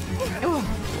 Oh.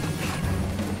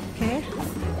 Okay.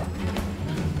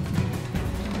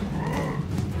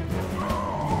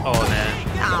 Oh, ne.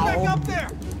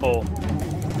 Au. Oh.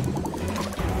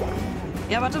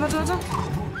 Ja, warte. Nein,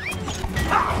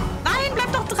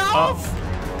 bleib doch drauf.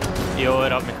 Jo,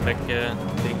 er hat mich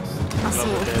weggedings. Ach so,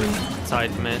 okay.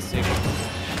 Zeitmäßig.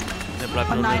 Er bleibt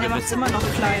Oh nur nein, eine er macht es gewisse- immer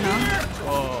noch kleiner.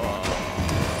 Oh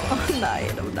nein.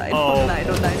 Oh.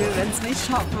 Wir werden es nicht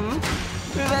schaffen.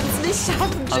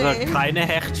 Jay. Also keine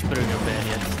Hechtsprünge mehr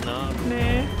jetzt, ne?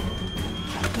 Nee.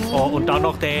 Oh, und dann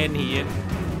noch den hier.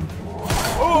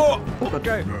 Oh Gott.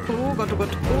 Oh Gott.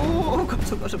 Oh,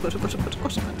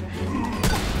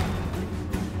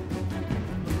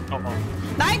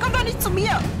 Nein, komm doch nicht zu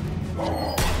mir.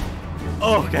 oh.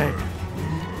 Okay.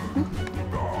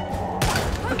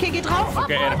 Okay, geh drauf.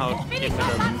 Okay, er haut. Finish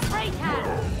off that spray can.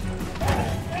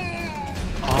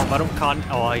 Oh, warum kann...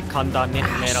 Oh, ich kann da nicht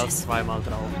mehr als zweimal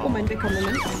drauf. Moment.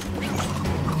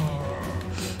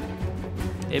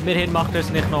 Immerhin macht es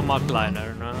nicht nochmal kleiner,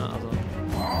 ne? Also,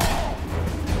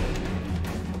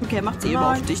 Okay, er macht sie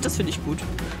immer auf dich, das finde ich gut.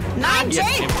 Nein, jetzt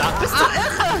Jay! nimmt er- Bist du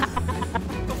irre?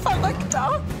 Du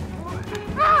Verrückter!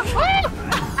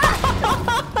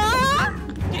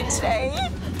 Jay!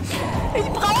 Ich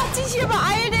brauch dich hier,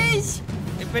 beeil dich!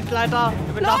 ich bin leider...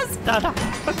 Ich bin Los! Da.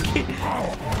 Okay.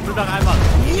 Nur noch einmal.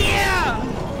 Yeah!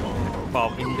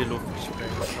 Bauch in die Luft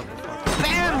gesprengt.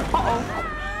 Bam! Oh,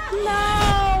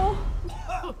 no!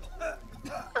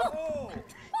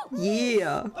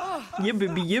 Yeah. Yeah,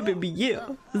 baby, yeah, baby, yeah.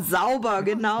 Sauber,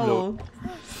 genau.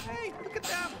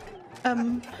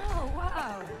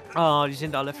 Oh, die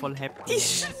sind alle voll happy.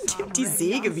 Die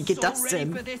Säge, wie geht das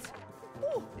denn? It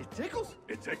tickles.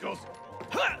 It tickles.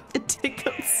 It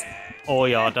tickles. Oh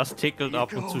ja, das tickelt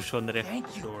ab und zu schon recht.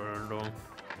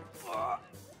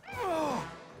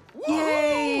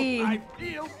 Yay! I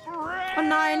feel great. Oh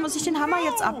nein, muss ich den Hammer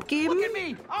jetzt abgeben? Look at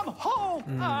me! I'm home!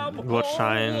 I'm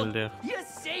Wahrscheinlich. home! You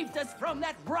saved us from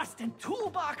that rusted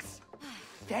toolbox!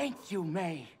 Thank you,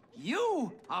 May.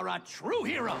 You are a true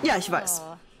hero! Ja, ich weiß.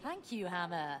 Oh, thank you,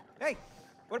 Hammer. Hey,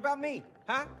 what about me?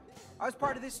 Huh? I was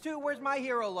part of this too. Where's my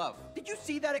hero love? Did you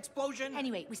see that explosion?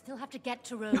 Anyway, we still have to get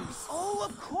to Rose. Oh,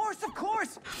 of course, of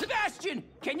course! Sebastian,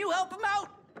 can you help him out?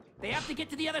 They have to get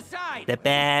to the other side!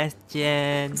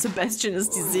 Sebastian. Sebastian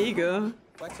ist die Säge.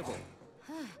 Flexible.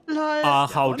 Lol.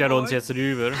 Ach, haut er uns jetzt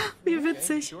rüber. Wie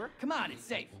witzig. Sure? Come on, it's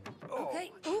safe.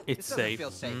 Okay, It's It doesn't safe.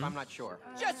 feel safe. I'm not sure.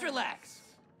 Just relax.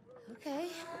 okay.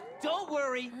 Don't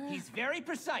worry, he's very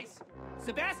precise.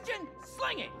 Sebastian,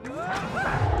 sling it!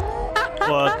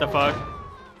 What the fuck?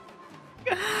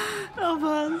 Oh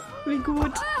was, wie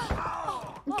gut.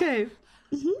 Okay.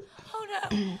 Oh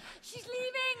no, she's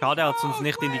leaving! Schade, er hat uns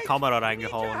nicht in die Kamera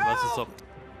reingehauen. Was ist so?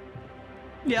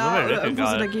 Ja, Nur oder irgendwo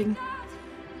so egal. dagegen.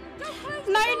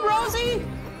 Nein, Rosie!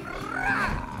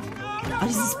 Oh,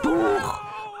 dieses Buch.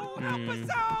 Help us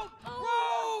out!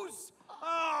 Rose!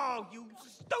 Oh, you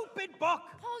stupid book!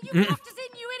 Oh, you locked us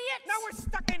in, you idiot! Now we're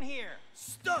stuck in here.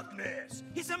 Stuckness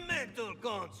is a mental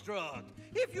construct.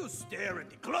 If you stare at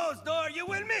the closed door, you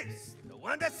will miss the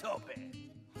one that's open.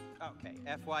 Okay,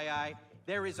 FYI,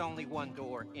 there is only one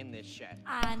door in this shed.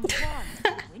 And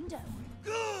one window.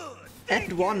 Good.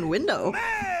 At one window.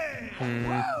 Man.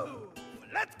 Whoa.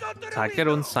 Let's go to the Zeigt er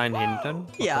uns seinen Hintern?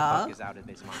 Ja. Fuck is out of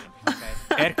his mind.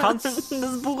 Okay. Er kann's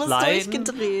Das Buch ist leiden,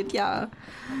 durchgedreht, ja.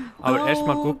 aber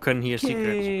erstmal gucken, hier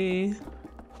Secrets. Okay.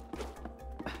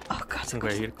 Oh Gott, oh Okay,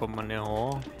 Gott. hier kommt man ja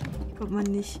hoch. Kommt man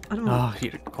nicht. Warte mal. Ach,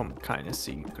 hier kommt keine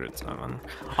Secrets an.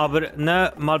 Aber,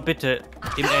 ne, mal bitte,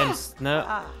 im Ernst, ne?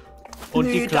 Und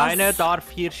Nee, die Kleine das- darf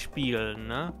hier spielen,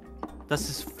 ne? Das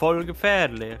ist voll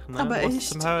gefährlich, ne? Aber Was echt.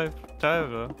 zum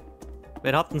Teufel?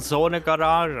 Wir hatten so eine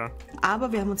Garage.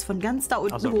 Aber wir haben uns von ganz da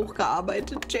unten Also-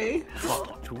 hochgearbeitet, Jay. Was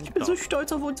tut Ich bin so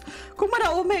stolz auf uns. Guck mal,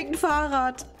 da oben hängt ein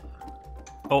Fahrrad.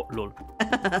 Oh, lol.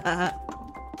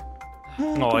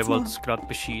 Oh, ich wollte es gerade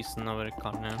beschießen, aber ich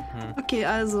kann nicht. Okay,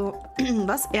 also,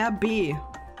 was? RB.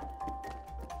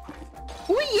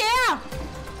 Oh yeah!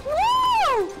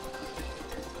 Woo!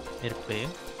 RP.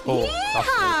 Oh, das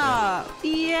Ah,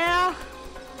 yeah!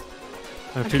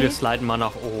 geht. Natürlich sliden wir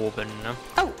nach oben, ne?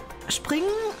 Oh, springen.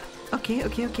 Okay,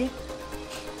 okay, okay.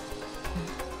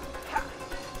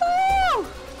 Oh.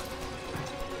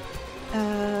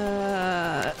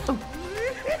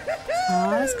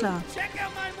 Alles klar. Check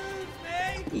out my moves,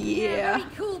 man. Yeah. Very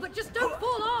cool, but just don't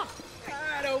fall off!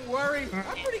 Ah, don't worry. I'm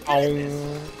pretty good Au. at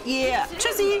this. Yeah.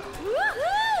 Tschüssi.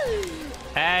 Woohoo!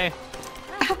 Hey.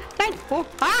 Nein. Oh.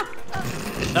 Ah.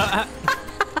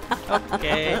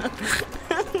 Okay.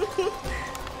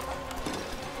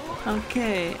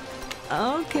 Okay.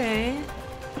 Okay.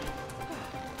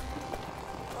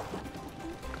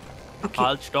 Okay.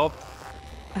 Halt, stopp.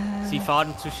 Sie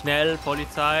fahren zu schnell,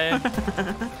 Polizei.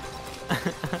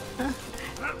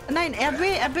 Nein,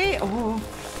 RB. Oh.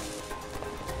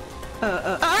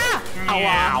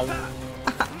 Aua.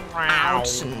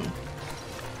 Autschen.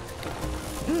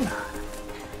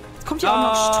 Kommt ja auch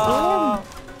noch Strom.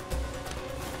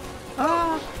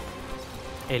 Ah.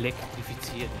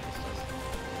 Elektrifizieren.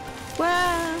 Wow.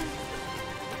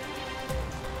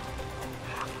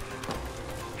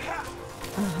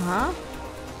 Aha.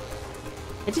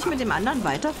 Hätte ich mit dem anderen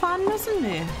weiterfahren müssen?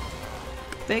 Nee.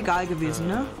 Wäre egal gewesen,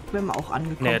 ne? Wären wir auch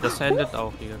angekommen. Nee, das endet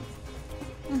auch hier.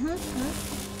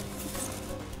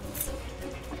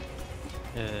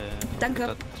 Danke.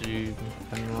 Da drüben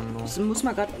können wir noch. Ich muss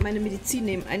mal gerade meine Medizin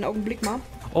nehmen. Einen Augenblick mal.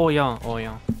 Oh ja, oh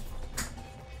ja.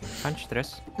 Kein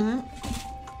Stress.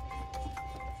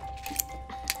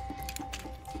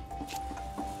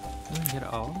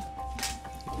 Hier auch.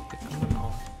 Hier kann man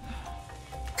auch.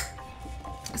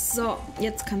 So,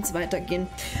 jetzt kann es weitergehen.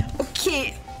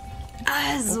 Okay.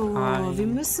 Also, Okay. wir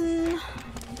müssen...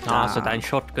 Ah, hast du deinen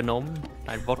Shot genommen?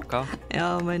 Dein Wodka?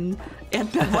 Ja, mein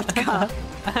Erdbeerwodka.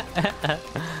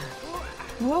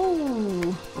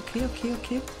 Wow. Okay, okay,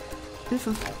 okay.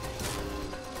 Hilfe.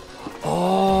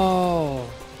 Oh!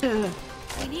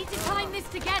 We need to time this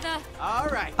together. All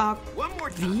right. Ah, One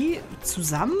more time. wie?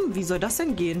 Zusammen? Wie soll das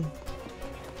denn gehen?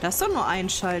 Das ist doch nur ein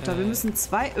Schalter. Wir müssen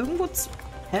zwei irgendwo...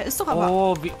 Hä, ist doch aber...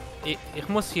 Oh, ich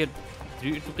muss hier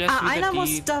drüben. Einer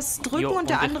muss das drücken und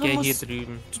der andere muss... hier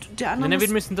drüben. Der andere wir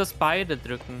müssen das beide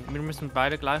drücken. Wir müssen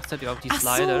beide gleichzeitig auf die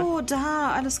Slider. Ach so,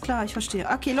 da. Alles klar, ich verstehe.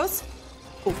 Okay, los.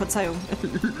 Oh, Verzeihung.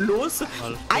 Los.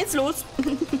 Eins, los.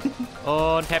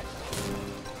 Und hepp.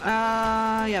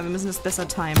 Ja, wir müssen das besser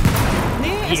timen.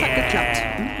 Nee, es hat geklappt.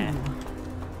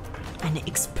 Eine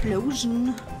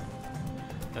Explosion.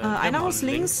 Einer muss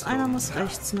links, einer muss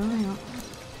rechts, ne? Ja.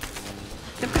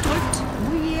 Ich hab gedrückt.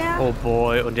 Oh yeah. Oh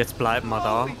boy, und jetzt bleiben wir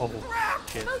da. Oh,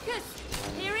 shit.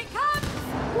 Here it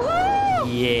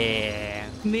comes. Yeah.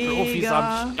 Mega. Profis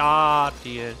am Start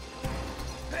hier.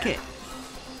 Okay.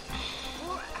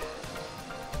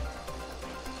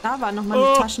 Da war nochmal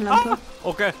eine Taschenlampe.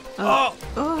 Okay.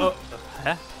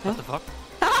 Hä? What the fuck?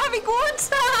 Wie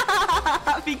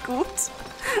gut. Wie gut.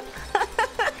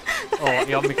 Oh,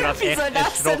 ich hab mich gerade echt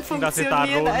erschrocken, dass ich da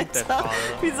runterfalle.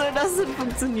 Wie soll das denn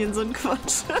funktionieren, so ein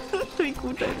Quatsch? Wie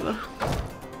gut einfach.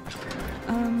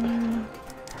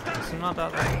 Ist noch da?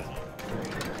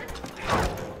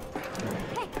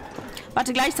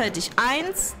 Warte, gleichzeitig.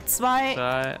 1,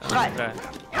 2, 3.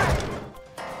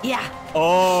 Ja.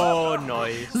 Oh,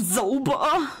 nice.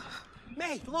 Sauber.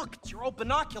 May, look, it's your old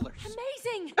binoculars.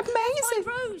 Amazing. Amazing.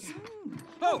 My Rose.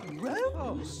 Oh,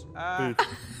 Rose.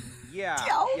 Yeah,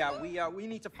 we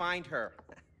need to find her.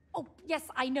 Oh, yes,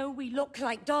 I know we look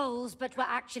like dolls, but we're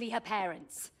actually her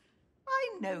parents.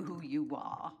 I know who you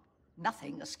are.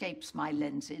 Nothing escapes my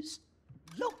lenses.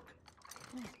 Look.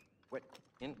 What?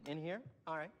 In here?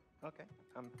 All right. Okay.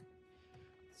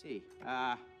 Let's see.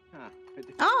 Ah.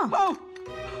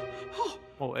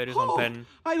 Oh, er ist am Pennen.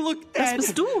 I look Das dead.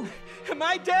 bist du. Am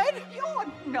I dead? You're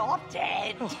not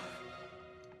dead.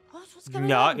 What's going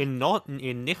Ja, on?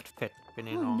 in nicht fett bin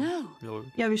ich Oh, noch. no. Lol.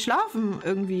 Ja, wir schlafen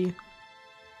irgendwie.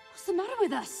 What's the matter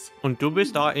with us? Und du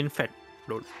bist da in fett.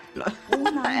 Lol. All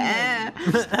I know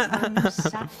is Mum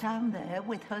sat down there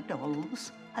with her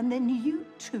dolls, and then you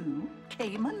two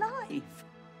came alive.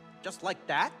 Just like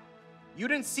that? You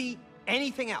didn't see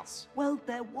anything else? Well,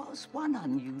 there was one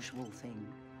unusual thing.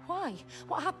 Why?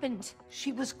 What happened?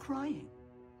 She was crying.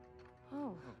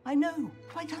 Oh. I know,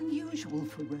 quite unusual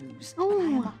for Rose, but I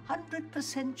am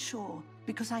 100% sure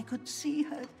because I could see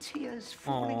her tears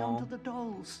falling onto the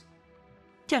dolls.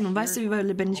 Tja, nun weißt du, wie wir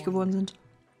lebendig geworden sind.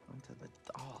 Onto the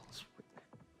dolls.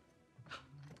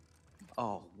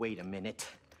 Oh, wait a minute.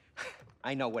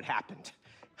 I know what happened.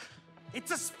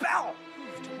 It's a spell!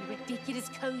 Don't be ridiculous,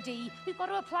 Cody. We've got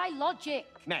to apply logic.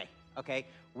 May, okay?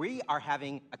 We are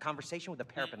having a conversation with a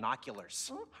pair of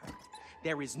binoculars.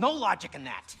 There is no logic in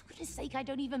that. For goodness sake, I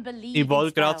don't even believe Ich in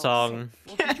wollte gerade spells. sagen.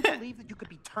 Well, did you believe that you could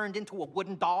be turned into a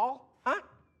wooden doll? Huh?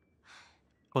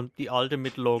 Und die alte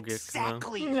mit Logik. Ne?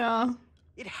 Exactly. Ja.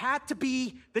 It had to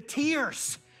be the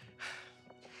tears.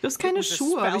 Du hast keine It was a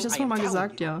Schuhe, habe ich das spell, I am mal telling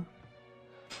gesagt, you. ja.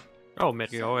 Oh,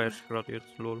 merke ich auch erst gerade jetzt.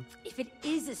 Lol. If it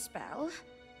is a spell,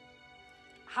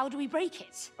 how do we break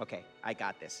it? Okay, I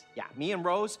got this. Yeah, me and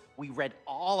Rose, we read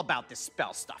all about this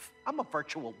spell stuff. I'm a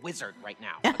virtual wizard right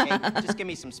now, okay? Just give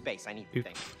me some space. I need to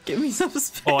think. Gib mir some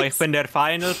space. Oh, ich bin der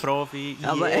Final-Profi.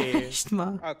 Aber Yeah. echt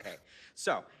mal. Okay,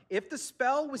 so if the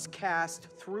spell was cast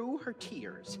through her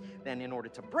tears, then in order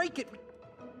to break it...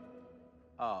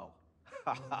 Oh.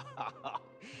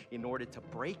 In order to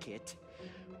break it,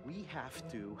 we have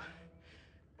to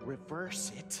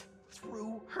reverse it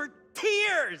through her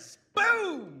tears!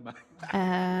 Boom!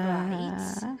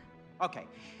 Right. Okay,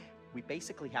 we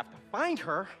basically have to find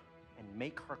her and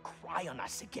make her cry on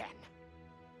us again.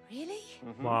 Really?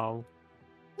 Wow.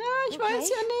 Ja, ich weiß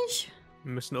ja nicht.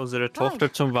 Wir müssen unsere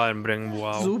Tochter zum Weinen bringen.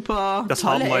 Wow. Super. Das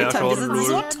tolle haben wir ja Eltern. schon, Wir sind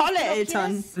so Lul. tolle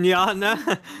Eltern. Ja, ne?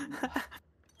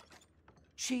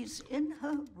 She's in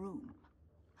her room.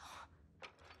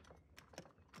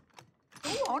 Go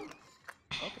on.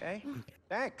 Okay,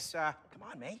 thanks. Come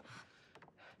on, May.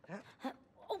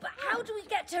 Oh, but how do we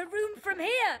get to her room from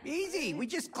here? Easy, we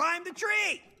just climbed the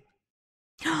tree.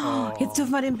 Jetzt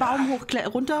dürfen wir den Baum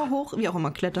runter, hoch, wie auch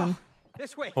immer klettern.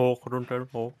 This way. Hoch, runter,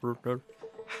 hoch, runter.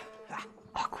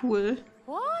 Ach, cool.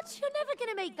 What? You're never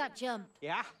gonna make that jump.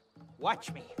 Yeah?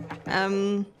 Watch me.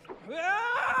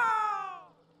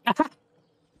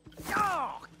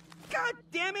 Oh, God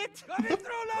damn it! Let me throw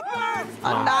the bird!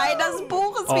 Oh nein, das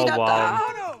Buch ist Oh, wieder wow. da.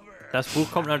 On over! Das Buch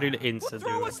kommt natürlich Well, instant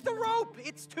throw rüber. us the rope.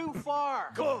 It's too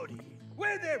far. Cody,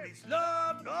 where there is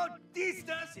love, no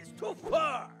distance is too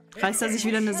far. Reißt er sich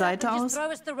wieder eine Seite Just aus? throw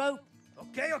us the rope.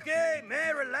 Okay,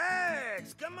 man,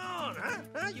 relax. Come on,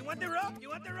 huh? You want the rope? You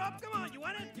want the rope? Come on, you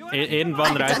want it? You want it?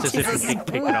 Irgendwann Alter, reißt es sich ein dieses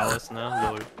Dickpick Buch. raus, ne?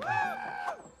 Lol.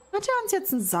 Hat er uns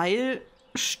jetzt ein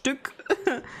Seilstück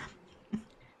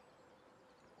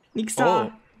Nix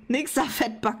da. Nix da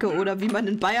Fettbacke oder wie man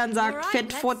in Bayern sagt,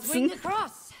 Fettfotzen.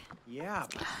 Yeah.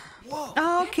 Whoa.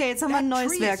 Ah, okay, jetzt haben wir ein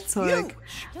neues Werkzeug.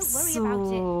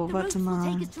 So, warte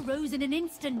mal.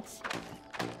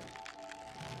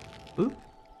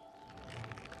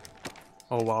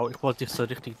 Oh wow, ich wollte dich so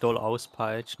richtig doll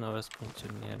auspeitschen, aber es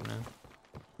funktioniert nicht.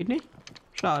 Geht nicht?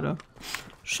 Schade.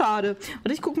 Schade.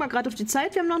 Und ich guck mal gerade auf die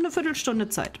Zeit. Wir haben noch eine Viertelstunde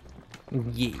Zeit.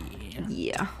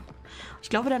 Yeah. Ich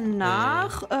glaube,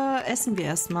 danach essen wir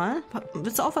erstmal.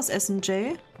 Willst du auch was essen,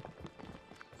 Jay?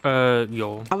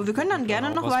 Jo. Aber wir können dann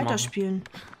gerne noch weiterspielen.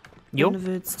 Wenn du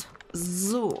willst.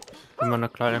 So. Wenn wir eine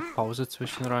kleine Pause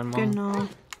zwischen rein machen. Genau.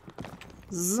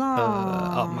 So.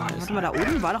 Warte mal, da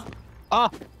oben war doch... Ah!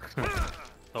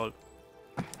 Toll.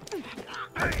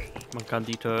 Man kann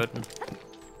die töten.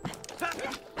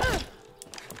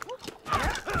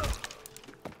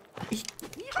 Ich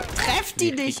treff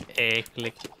die nicht.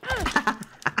 Eklig.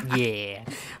 Yeah.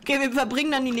 Okay, wir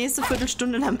verbringen dann die nächste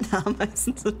Viertelstunde damit,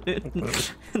 Ameisen zu töten.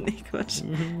 Nee, Quatsch.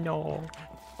 No.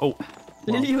 Oh.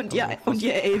 Lilly und ihr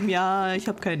Aim. Ja, ich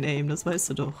habe keinen Aim, das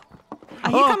weißt du doch. Ah,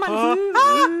 hier kann man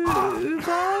rüber.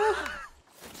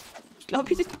 Ich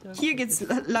glaube, hier geht's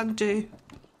lang, Jay.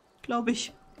 Glaube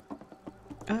ich.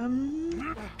 Again?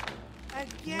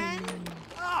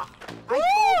 Oh, I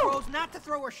told Rose not to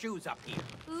throw her shoes up here.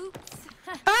 Oops.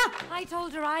 I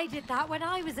told her I did that when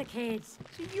I was a kid.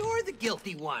 So you're the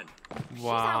guilty one. She's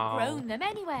outgrown them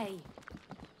anyway.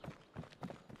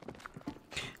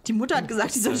 Die Mutter hat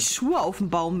gesagt, sie soll die Schuhe auf den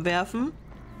Baum werfen.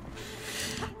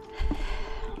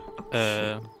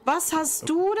 Was hast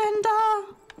du denn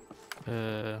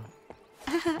da?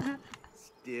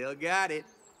 Still got it.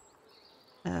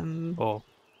 Oh.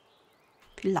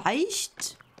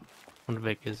 Vielleicht Und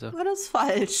weg ist er. war das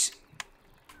falsch.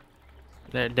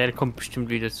 Der kommt bestimmt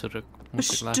wieder zurück.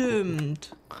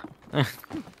 Bestimmt.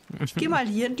 Ich gehe mal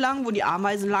hier entlang, wo die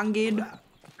Ameisen lang gehen.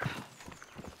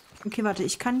 Okay, warte,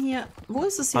 ich kann hier... Wo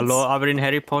ist es jetzt? Hallo, aber in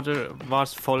Harry Potter war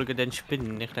es Folge den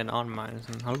Spinnen, nicht den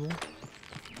Ameisen. Hallo?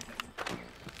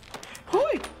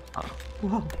 Hui.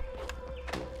 Wow.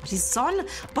 Die Sonne.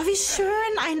 Boah, wie schön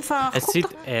einfach. Es Guck sieht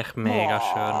doch. echt mega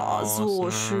schön aus. So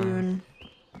ne? schön.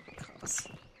 Krass.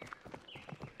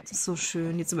 Das ist so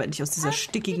schön. Jetzt sind wir endlich aus dieser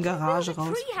stickigen Garage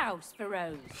raus. Treehouse for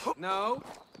Rose. No?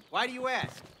 Why do you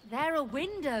ask? There are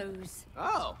windows.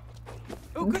 Oh.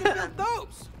 Who could have built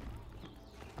those?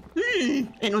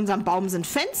 In unserem Baum sind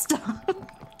Fenster.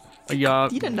 Ja,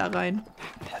 Die denn da rein?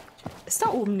 Ist da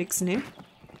oben nichts, ne?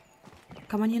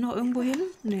 Kann man hier noch irgendwo hin?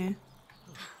 Nee.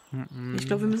 Ich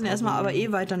glaube, wir müssen erstmal aber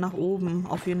weiter nach oben.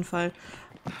 Auf jeden Fall.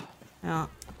 Ja.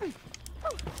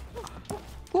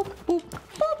 Hup, hup,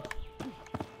 hup.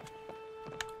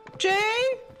 Jay?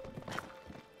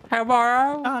 Hello.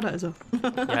 Ah, da ist er.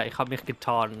 Ja, ich habe mich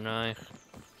getan. Ne?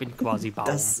 Ich bin quasi Baum.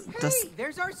 Das, Hey,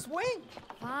 there's our swing.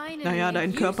 Finally. naja,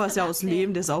 dein Körper ist ja aus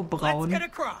Lehm, der ist auch Let's braun. get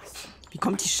across. Wie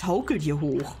kommt die Schaukel hier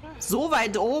hoch? So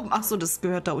weit oben. Ach so, das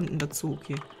gehört da unten dazu.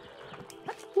 Okay.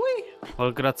 Hui. Ich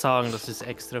wollte gerade sagen, das ist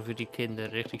extra für die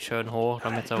Kinder. Richtig schön hoch,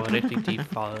 damit es auch richtig tief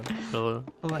fallen. So,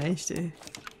 Aber echt, ey.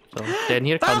 so. Den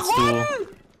hier kannst du...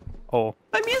 Oh.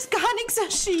 Bei mir ist gar nichts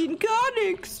erschienen. Gar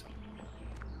nichts.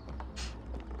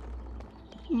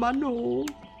 Mano.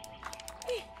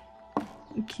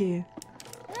 Okay.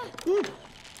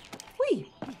 Hui.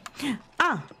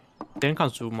 Ah. Den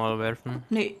kannst du mal werfen.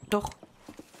 Nee, doch.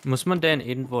 Muss man den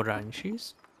irgendwo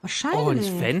reinschießen? Wahrscheinlich. Oh, ins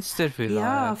Fenster vielleicht.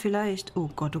 Ja, vielleicht. Oh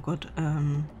Gott, oh Gott.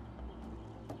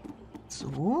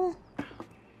 So.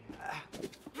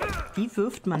 Wie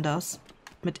wirft man das?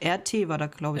 Mit RT war da,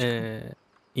 glaube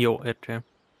ich. Jo, RT.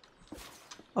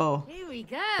 Oh. Here we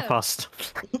go. Fast.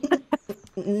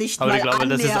 Nicht Aber mal ich glaube,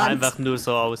 das ist annähernd. einfach nur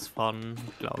so aus Fun.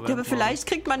 Ich glaube, Ja, aber vielleicht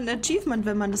kriegt man ein Achievement,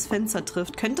 wenn man das Fenster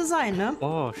trifft. Könnte sein, ne?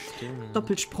 Oh, stimmt.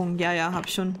 Doppelsprung. Ja, ja, hab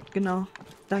ich schon. Genau.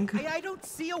 Danke. Hey, I don't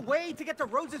see a way to get to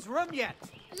Rose's room yet.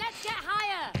 Let's get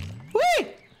higher. Hui!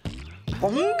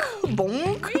 Bonk,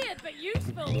 bonk. Weird but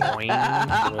useful. Boing,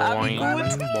 boing,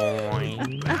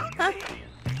 boing.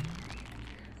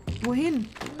 Wohin?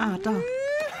 Ah, da. Ooh,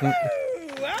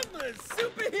 I'm a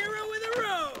superhero with a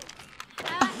rope.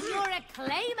 You're a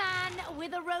clay man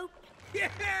with a rope. Yeah,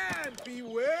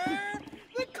 beware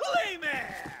the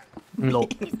Clayman. No.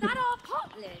 Is that our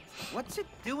pot lid? What's it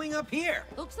doing up here?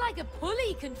 Looks like a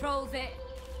pulley controls it.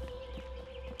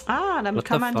 Ah, damit What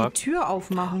kann the man fuck? die Tür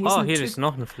aufmachen. Oh, eine hier Tür. ist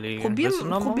noch eine Fliege. Willst du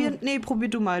noch mal? Probier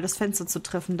du mal, das Fenster zu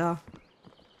treffen da.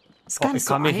 Ist Oh, gar nicht ich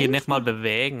kann so mich hier einfach. nicht mal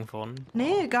bewegen von.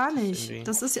 Nee, gar nicht. Irgendwie.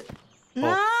 Das ist ja...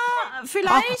 Na,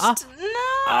 vielleicht... Ah,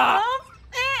 Na...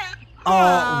 Oh,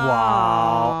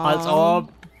 wow. Als ob.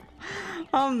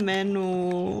 Oh,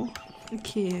 Menno.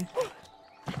 Okay.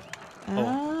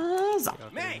 Oh. So.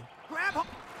 May, grab.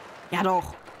 Ja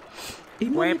doch.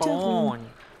 Immer mit der Ruhe.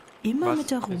 Immer mit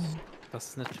der Ruhe. Das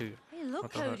ist eine Tür. Hey,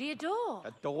 look, Cody, a door.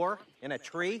 A door in a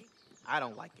tree? I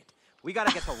don't like it. We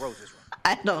gotta get to Rose's room.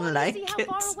 I don't like See it.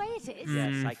 how far away it is?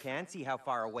 Yes, I can see how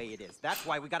far away it is. That's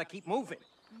why we gotta keep moving.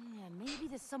 Yeah, maybe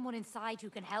there's someone inside who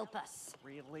can help us.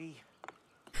 Really?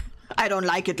 I don't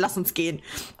like it. Lass uns gehen.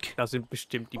 Da sind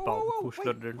bestimmt die Wait,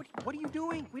 Baumkuschler drin. what are you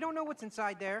doing? We don't know what's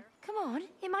inside there. Come on,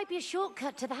 it might be a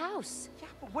shortcut to the house. Yeah,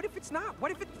 but what if it's not?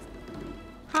 What if it's...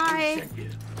 Hi.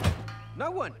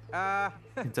 No one.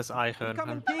 Das Come in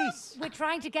Eichhörnchen. peace. We're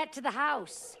trying to get to the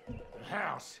house.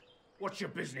 House. What's your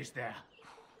business there?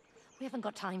 We haven't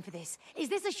got time for this. Is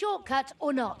this a shortcut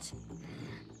or not?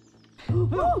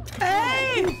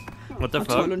 Hey. What the Oh,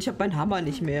 toll, fuck? und ich habe meinen Hammer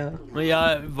nicht mehr.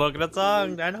 Ja, ich wollte gerade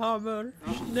sagen, dein Hammer.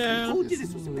 Schnell.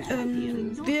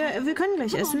 Wir können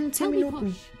gleich essen. 10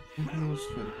 Minuten.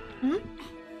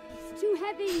 It's too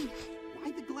heavy.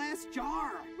 Why the glass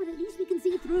jar? But at least we can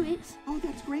see through it. Oh,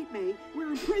 that's great, May.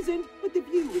 We're imprisoned, but the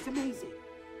view is amazing.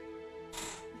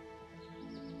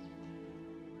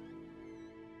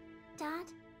 Dad?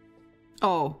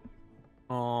 Oh.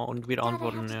 Oh, und wieder Dad, I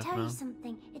antworten. have to Ja, tell you ja.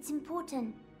 something. It's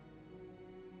important.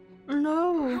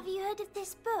 No. Have you heard of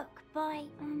this book by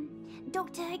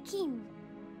Dr. Hakim?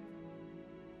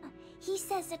 He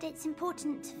says that it's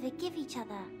important to forgive each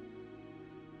other.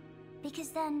 Because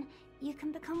then you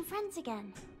can become friends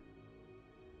again.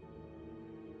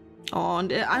 Oh,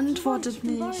 und er antwortet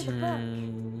nicht.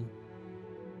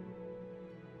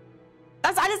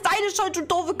 Das ist alles deine Schuld, du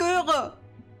doofe Göre.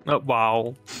 Oh,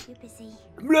 wow. You're busy.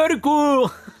 Blöde Kuh.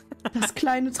 Das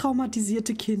kleine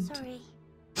traumatisierte Kind. Sorry.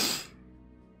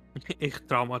 Ich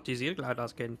traumatisiere gleich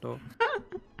das Kind doch.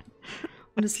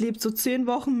 Und es lebt so 10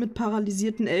 Wochen mit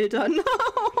paralysierten Eltern.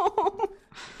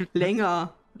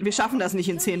 Länger. Wir schaffen das nicht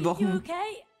in 10 Wochen. You okay?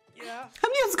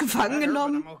 Haben die uns gefangen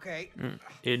genommen? I'm okay.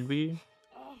 Irgendwie.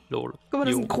 Lol. Guck mal,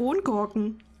 das Jo. sind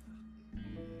Kronkorken.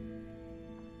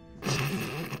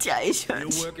 Tja, ich höre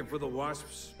You're working for the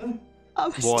Wasps?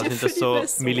 Aber Boah, steht sind für das die so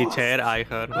beste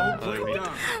Militäreichhörnchen? Put it down.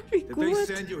 Wie Did they gut.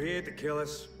 send you here to kill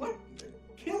us? What?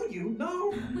 Kill you?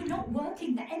 No. We're not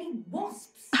working for any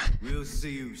wasps. We'll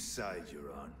see whose side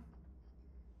you're on.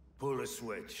 Pull a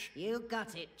switch. You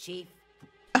got it, Chief.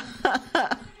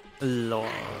 Lol.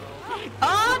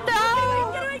 Oh no!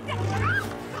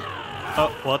 Oh,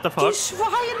 what the Die fuck?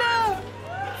 Schweine!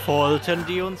 Foltern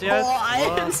die uns jetzt? Oh,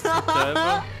 Alter. Was zur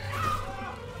Hölle?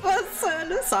 Was zur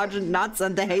Hölle? Sergeant Nuts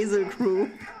and the Hazel Crew.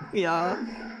 Ja.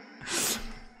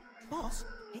 Boss,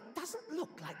 it doesn't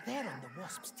look like they're on the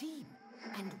Wasps team.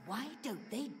 And why don't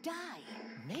they die?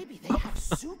 Maybe they have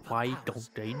superpowers. Why don't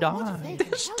they What if die? they can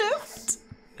help us? Stimmt.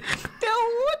 Der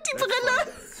Hut, die Brille.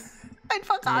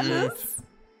 Einfach alles.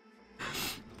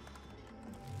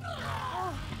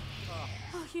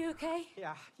 Oh, you okay?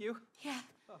 Yeah, you? Yeah,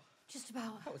 just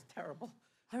about. That was terrible.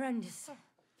 Horrendous.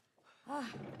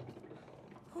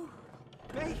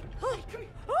 May, Oh, hey,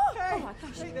 oh my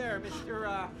gosh. hey there,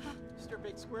 Mr.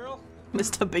 Big Squirrel.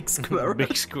 Mr. Big Squirrel.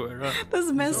 Big Squirrel.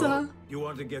 Das Messer. You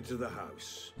want to get to the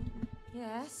house?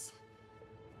 Yes.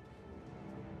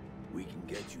 We can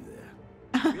get you there.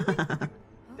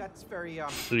 That's very,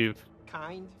 Lieb.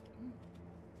 kind.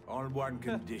 On one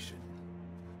condition.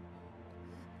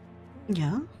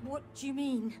 Ja. What do you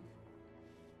mean?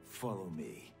 Follow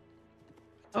me.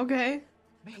 Okay.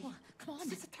 Come on,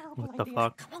 it's a terrible What the idea.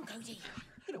 fuck? Come on, Cody.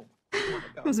 I don't want to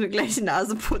go. Muss mir gleich die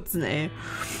Nase putzen, ey.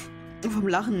 Vom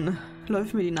Lachen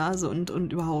läuft mir die Nase und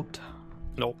überhaupt.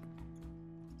 No.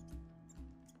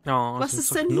 Ja, Was sind ist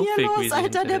so denn hier knuffig, wie los, sie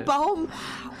Alter? sind, Der ey. Baum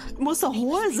muss doch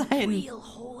hohl sein. Real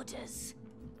hoarders.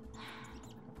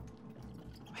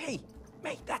 Hey,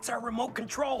 May, that's our remote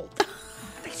control.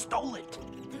 They stole it.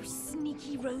 Those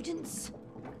sneaky rodents.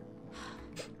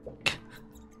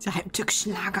 Der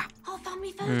heimtückischen Lager. Our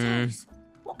family photos.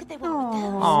 What could they want with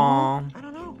those? Aw. I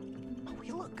don't know. Oh,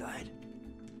 you look good.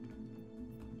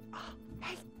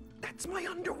 Hey, that's my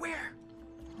underwear.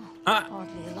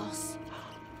 Hardly a loss.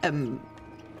 Haben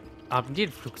die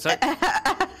ein Flugzeug?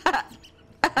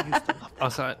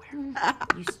 Also,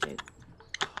 Used to.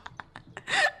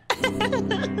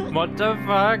 what the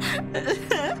fuck?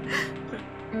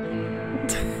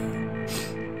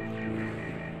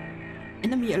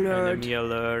 Enemy alert. Enemy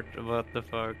alert, what the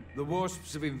fuck? The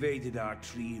Wasps have invaded our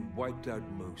tree and wiped out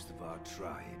most of our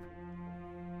tribe.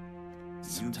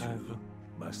 You two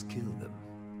must kill them.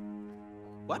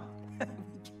 What?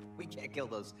 We can't kill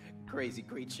those crazy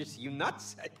creatures. You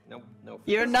nuts? No.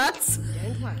 You're nuts.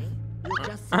 Don't worry. We'll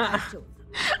just survive two.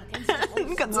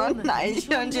 Du kannst auch ein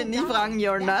Eichhörnchen nicht fragen,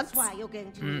 you're nuts. That's why you're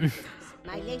going to leave this.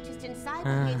 My latest in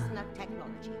cyber-hazelnut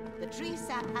technology. The tree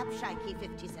sap Habshaiki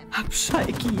 57.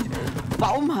 Habshaiki.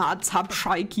 Baumharz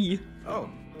Habshaiki. Oh.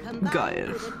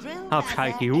 Geil.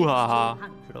 Habshaiki, huhaha.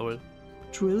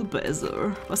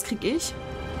 Drillbuzzer. Was krieg ich?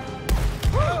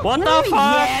 What the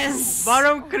fuck? Yes!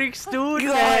 Warum kriegst du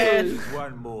Geil. das?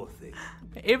 One more thing.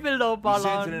 Ich will doch We sent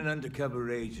ballern. in an undercover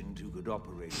agent who could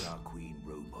operate our queen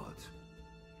robot.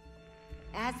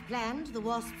 As planned, the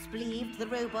wasps believed the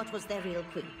robot was their real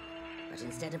queen. But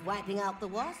instead of wiping out the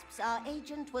wasps, our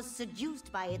agent was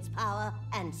seduced by its power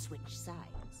and switched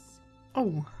sides.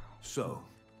 Oh. So,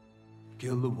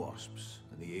 kill the wasps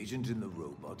and the agent in the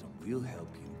robot, and we'll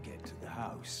help you get to the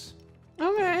house.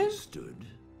 Okay. Understood?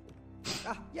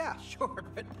 Yeah, sure,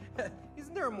 but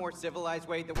isn't there a more civilized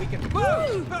way that we can...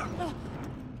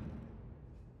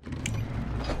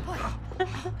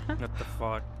 What the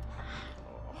fuck?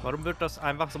 Warum wird das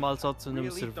einfach so mal so zu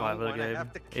einem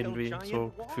Survival-Game irgendwie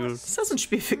so gefühlt? Ist das ein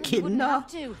Spiel für Kinder?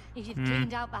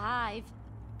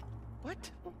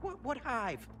 What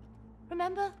hive?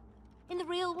 Remember? In the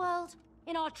real world?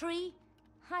 In our tree?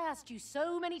 I asked you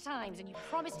so many times and you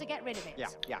promised to get rid of it.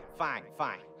 Yeah, fine.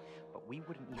 But we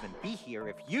wouldn't even be here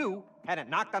if you hadn't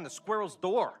knocked on the squirrel's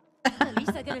door. At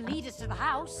least they're gonna lead us to the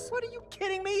house. What, are you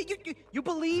kidding me? You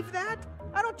believe that?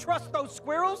 I don't trust those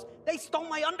squirrels. They stole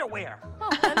my underwear. Oh,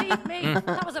 believe me,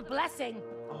 that was a blessing.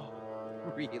 Oh,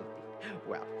 really?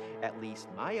 Well, at least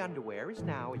my underwear is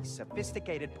now a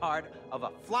sophisticated part of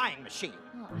a flying machine.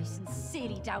 Oh, I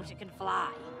sincerely doubt it can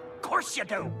fly. Of course you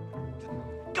do.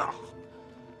 Ugh.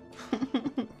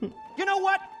 You know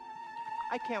what?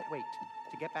 I can't wait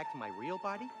to get back to my real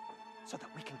body so that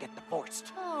we can get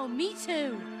divorced. Oh, me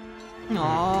too.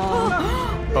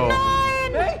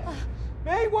 Hey!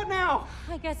 Hey, what now?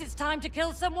 I guess it's time to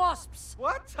kill some wasps.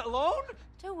 What? Alone?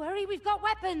 Don't worry, we've got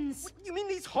weapons. What, you mean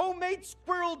these homemade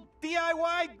squirrel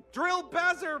DIY drill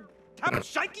bazzer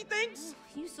Habshaiki things?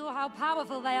 You saw how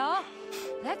powerful they are.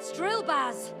 Let's drill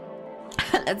baz.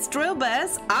 Let's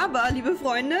Drillbuzz, aber, liebe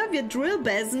Freunde, wir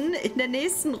Drillbuzzen in der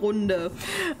nächsten Runde,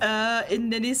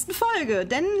 in der nächsten Folge,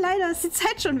 denn leider ist die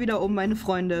Zeit schon wieder um, meine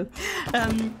Freunde.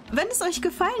 Wenn es euch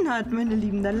gefallen hat, meine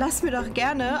Lieben, dann lasst mir doch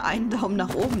gerne einen Daumen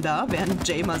nach oben da, während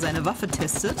Jay mal seine Waffe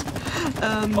testet.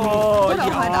 Oder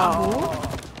auch ein Abo.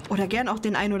 Oder gern auch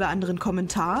den ein oder anderen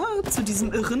Kommentar zu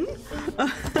diesem Irren.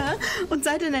 Und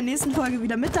seid in der nächsten Folge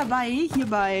wieder mit dabei, hier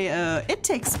bei It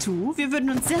Takes Two. Wir würden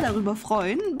uns sehr darüber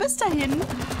freuen. Bis dahin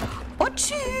und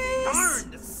tschüss!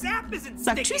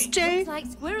 Sag tschüss, Jay! Looks like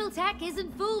squirrel tech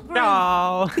isn't foolproof.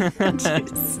 Ciao!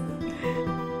 Tschüss!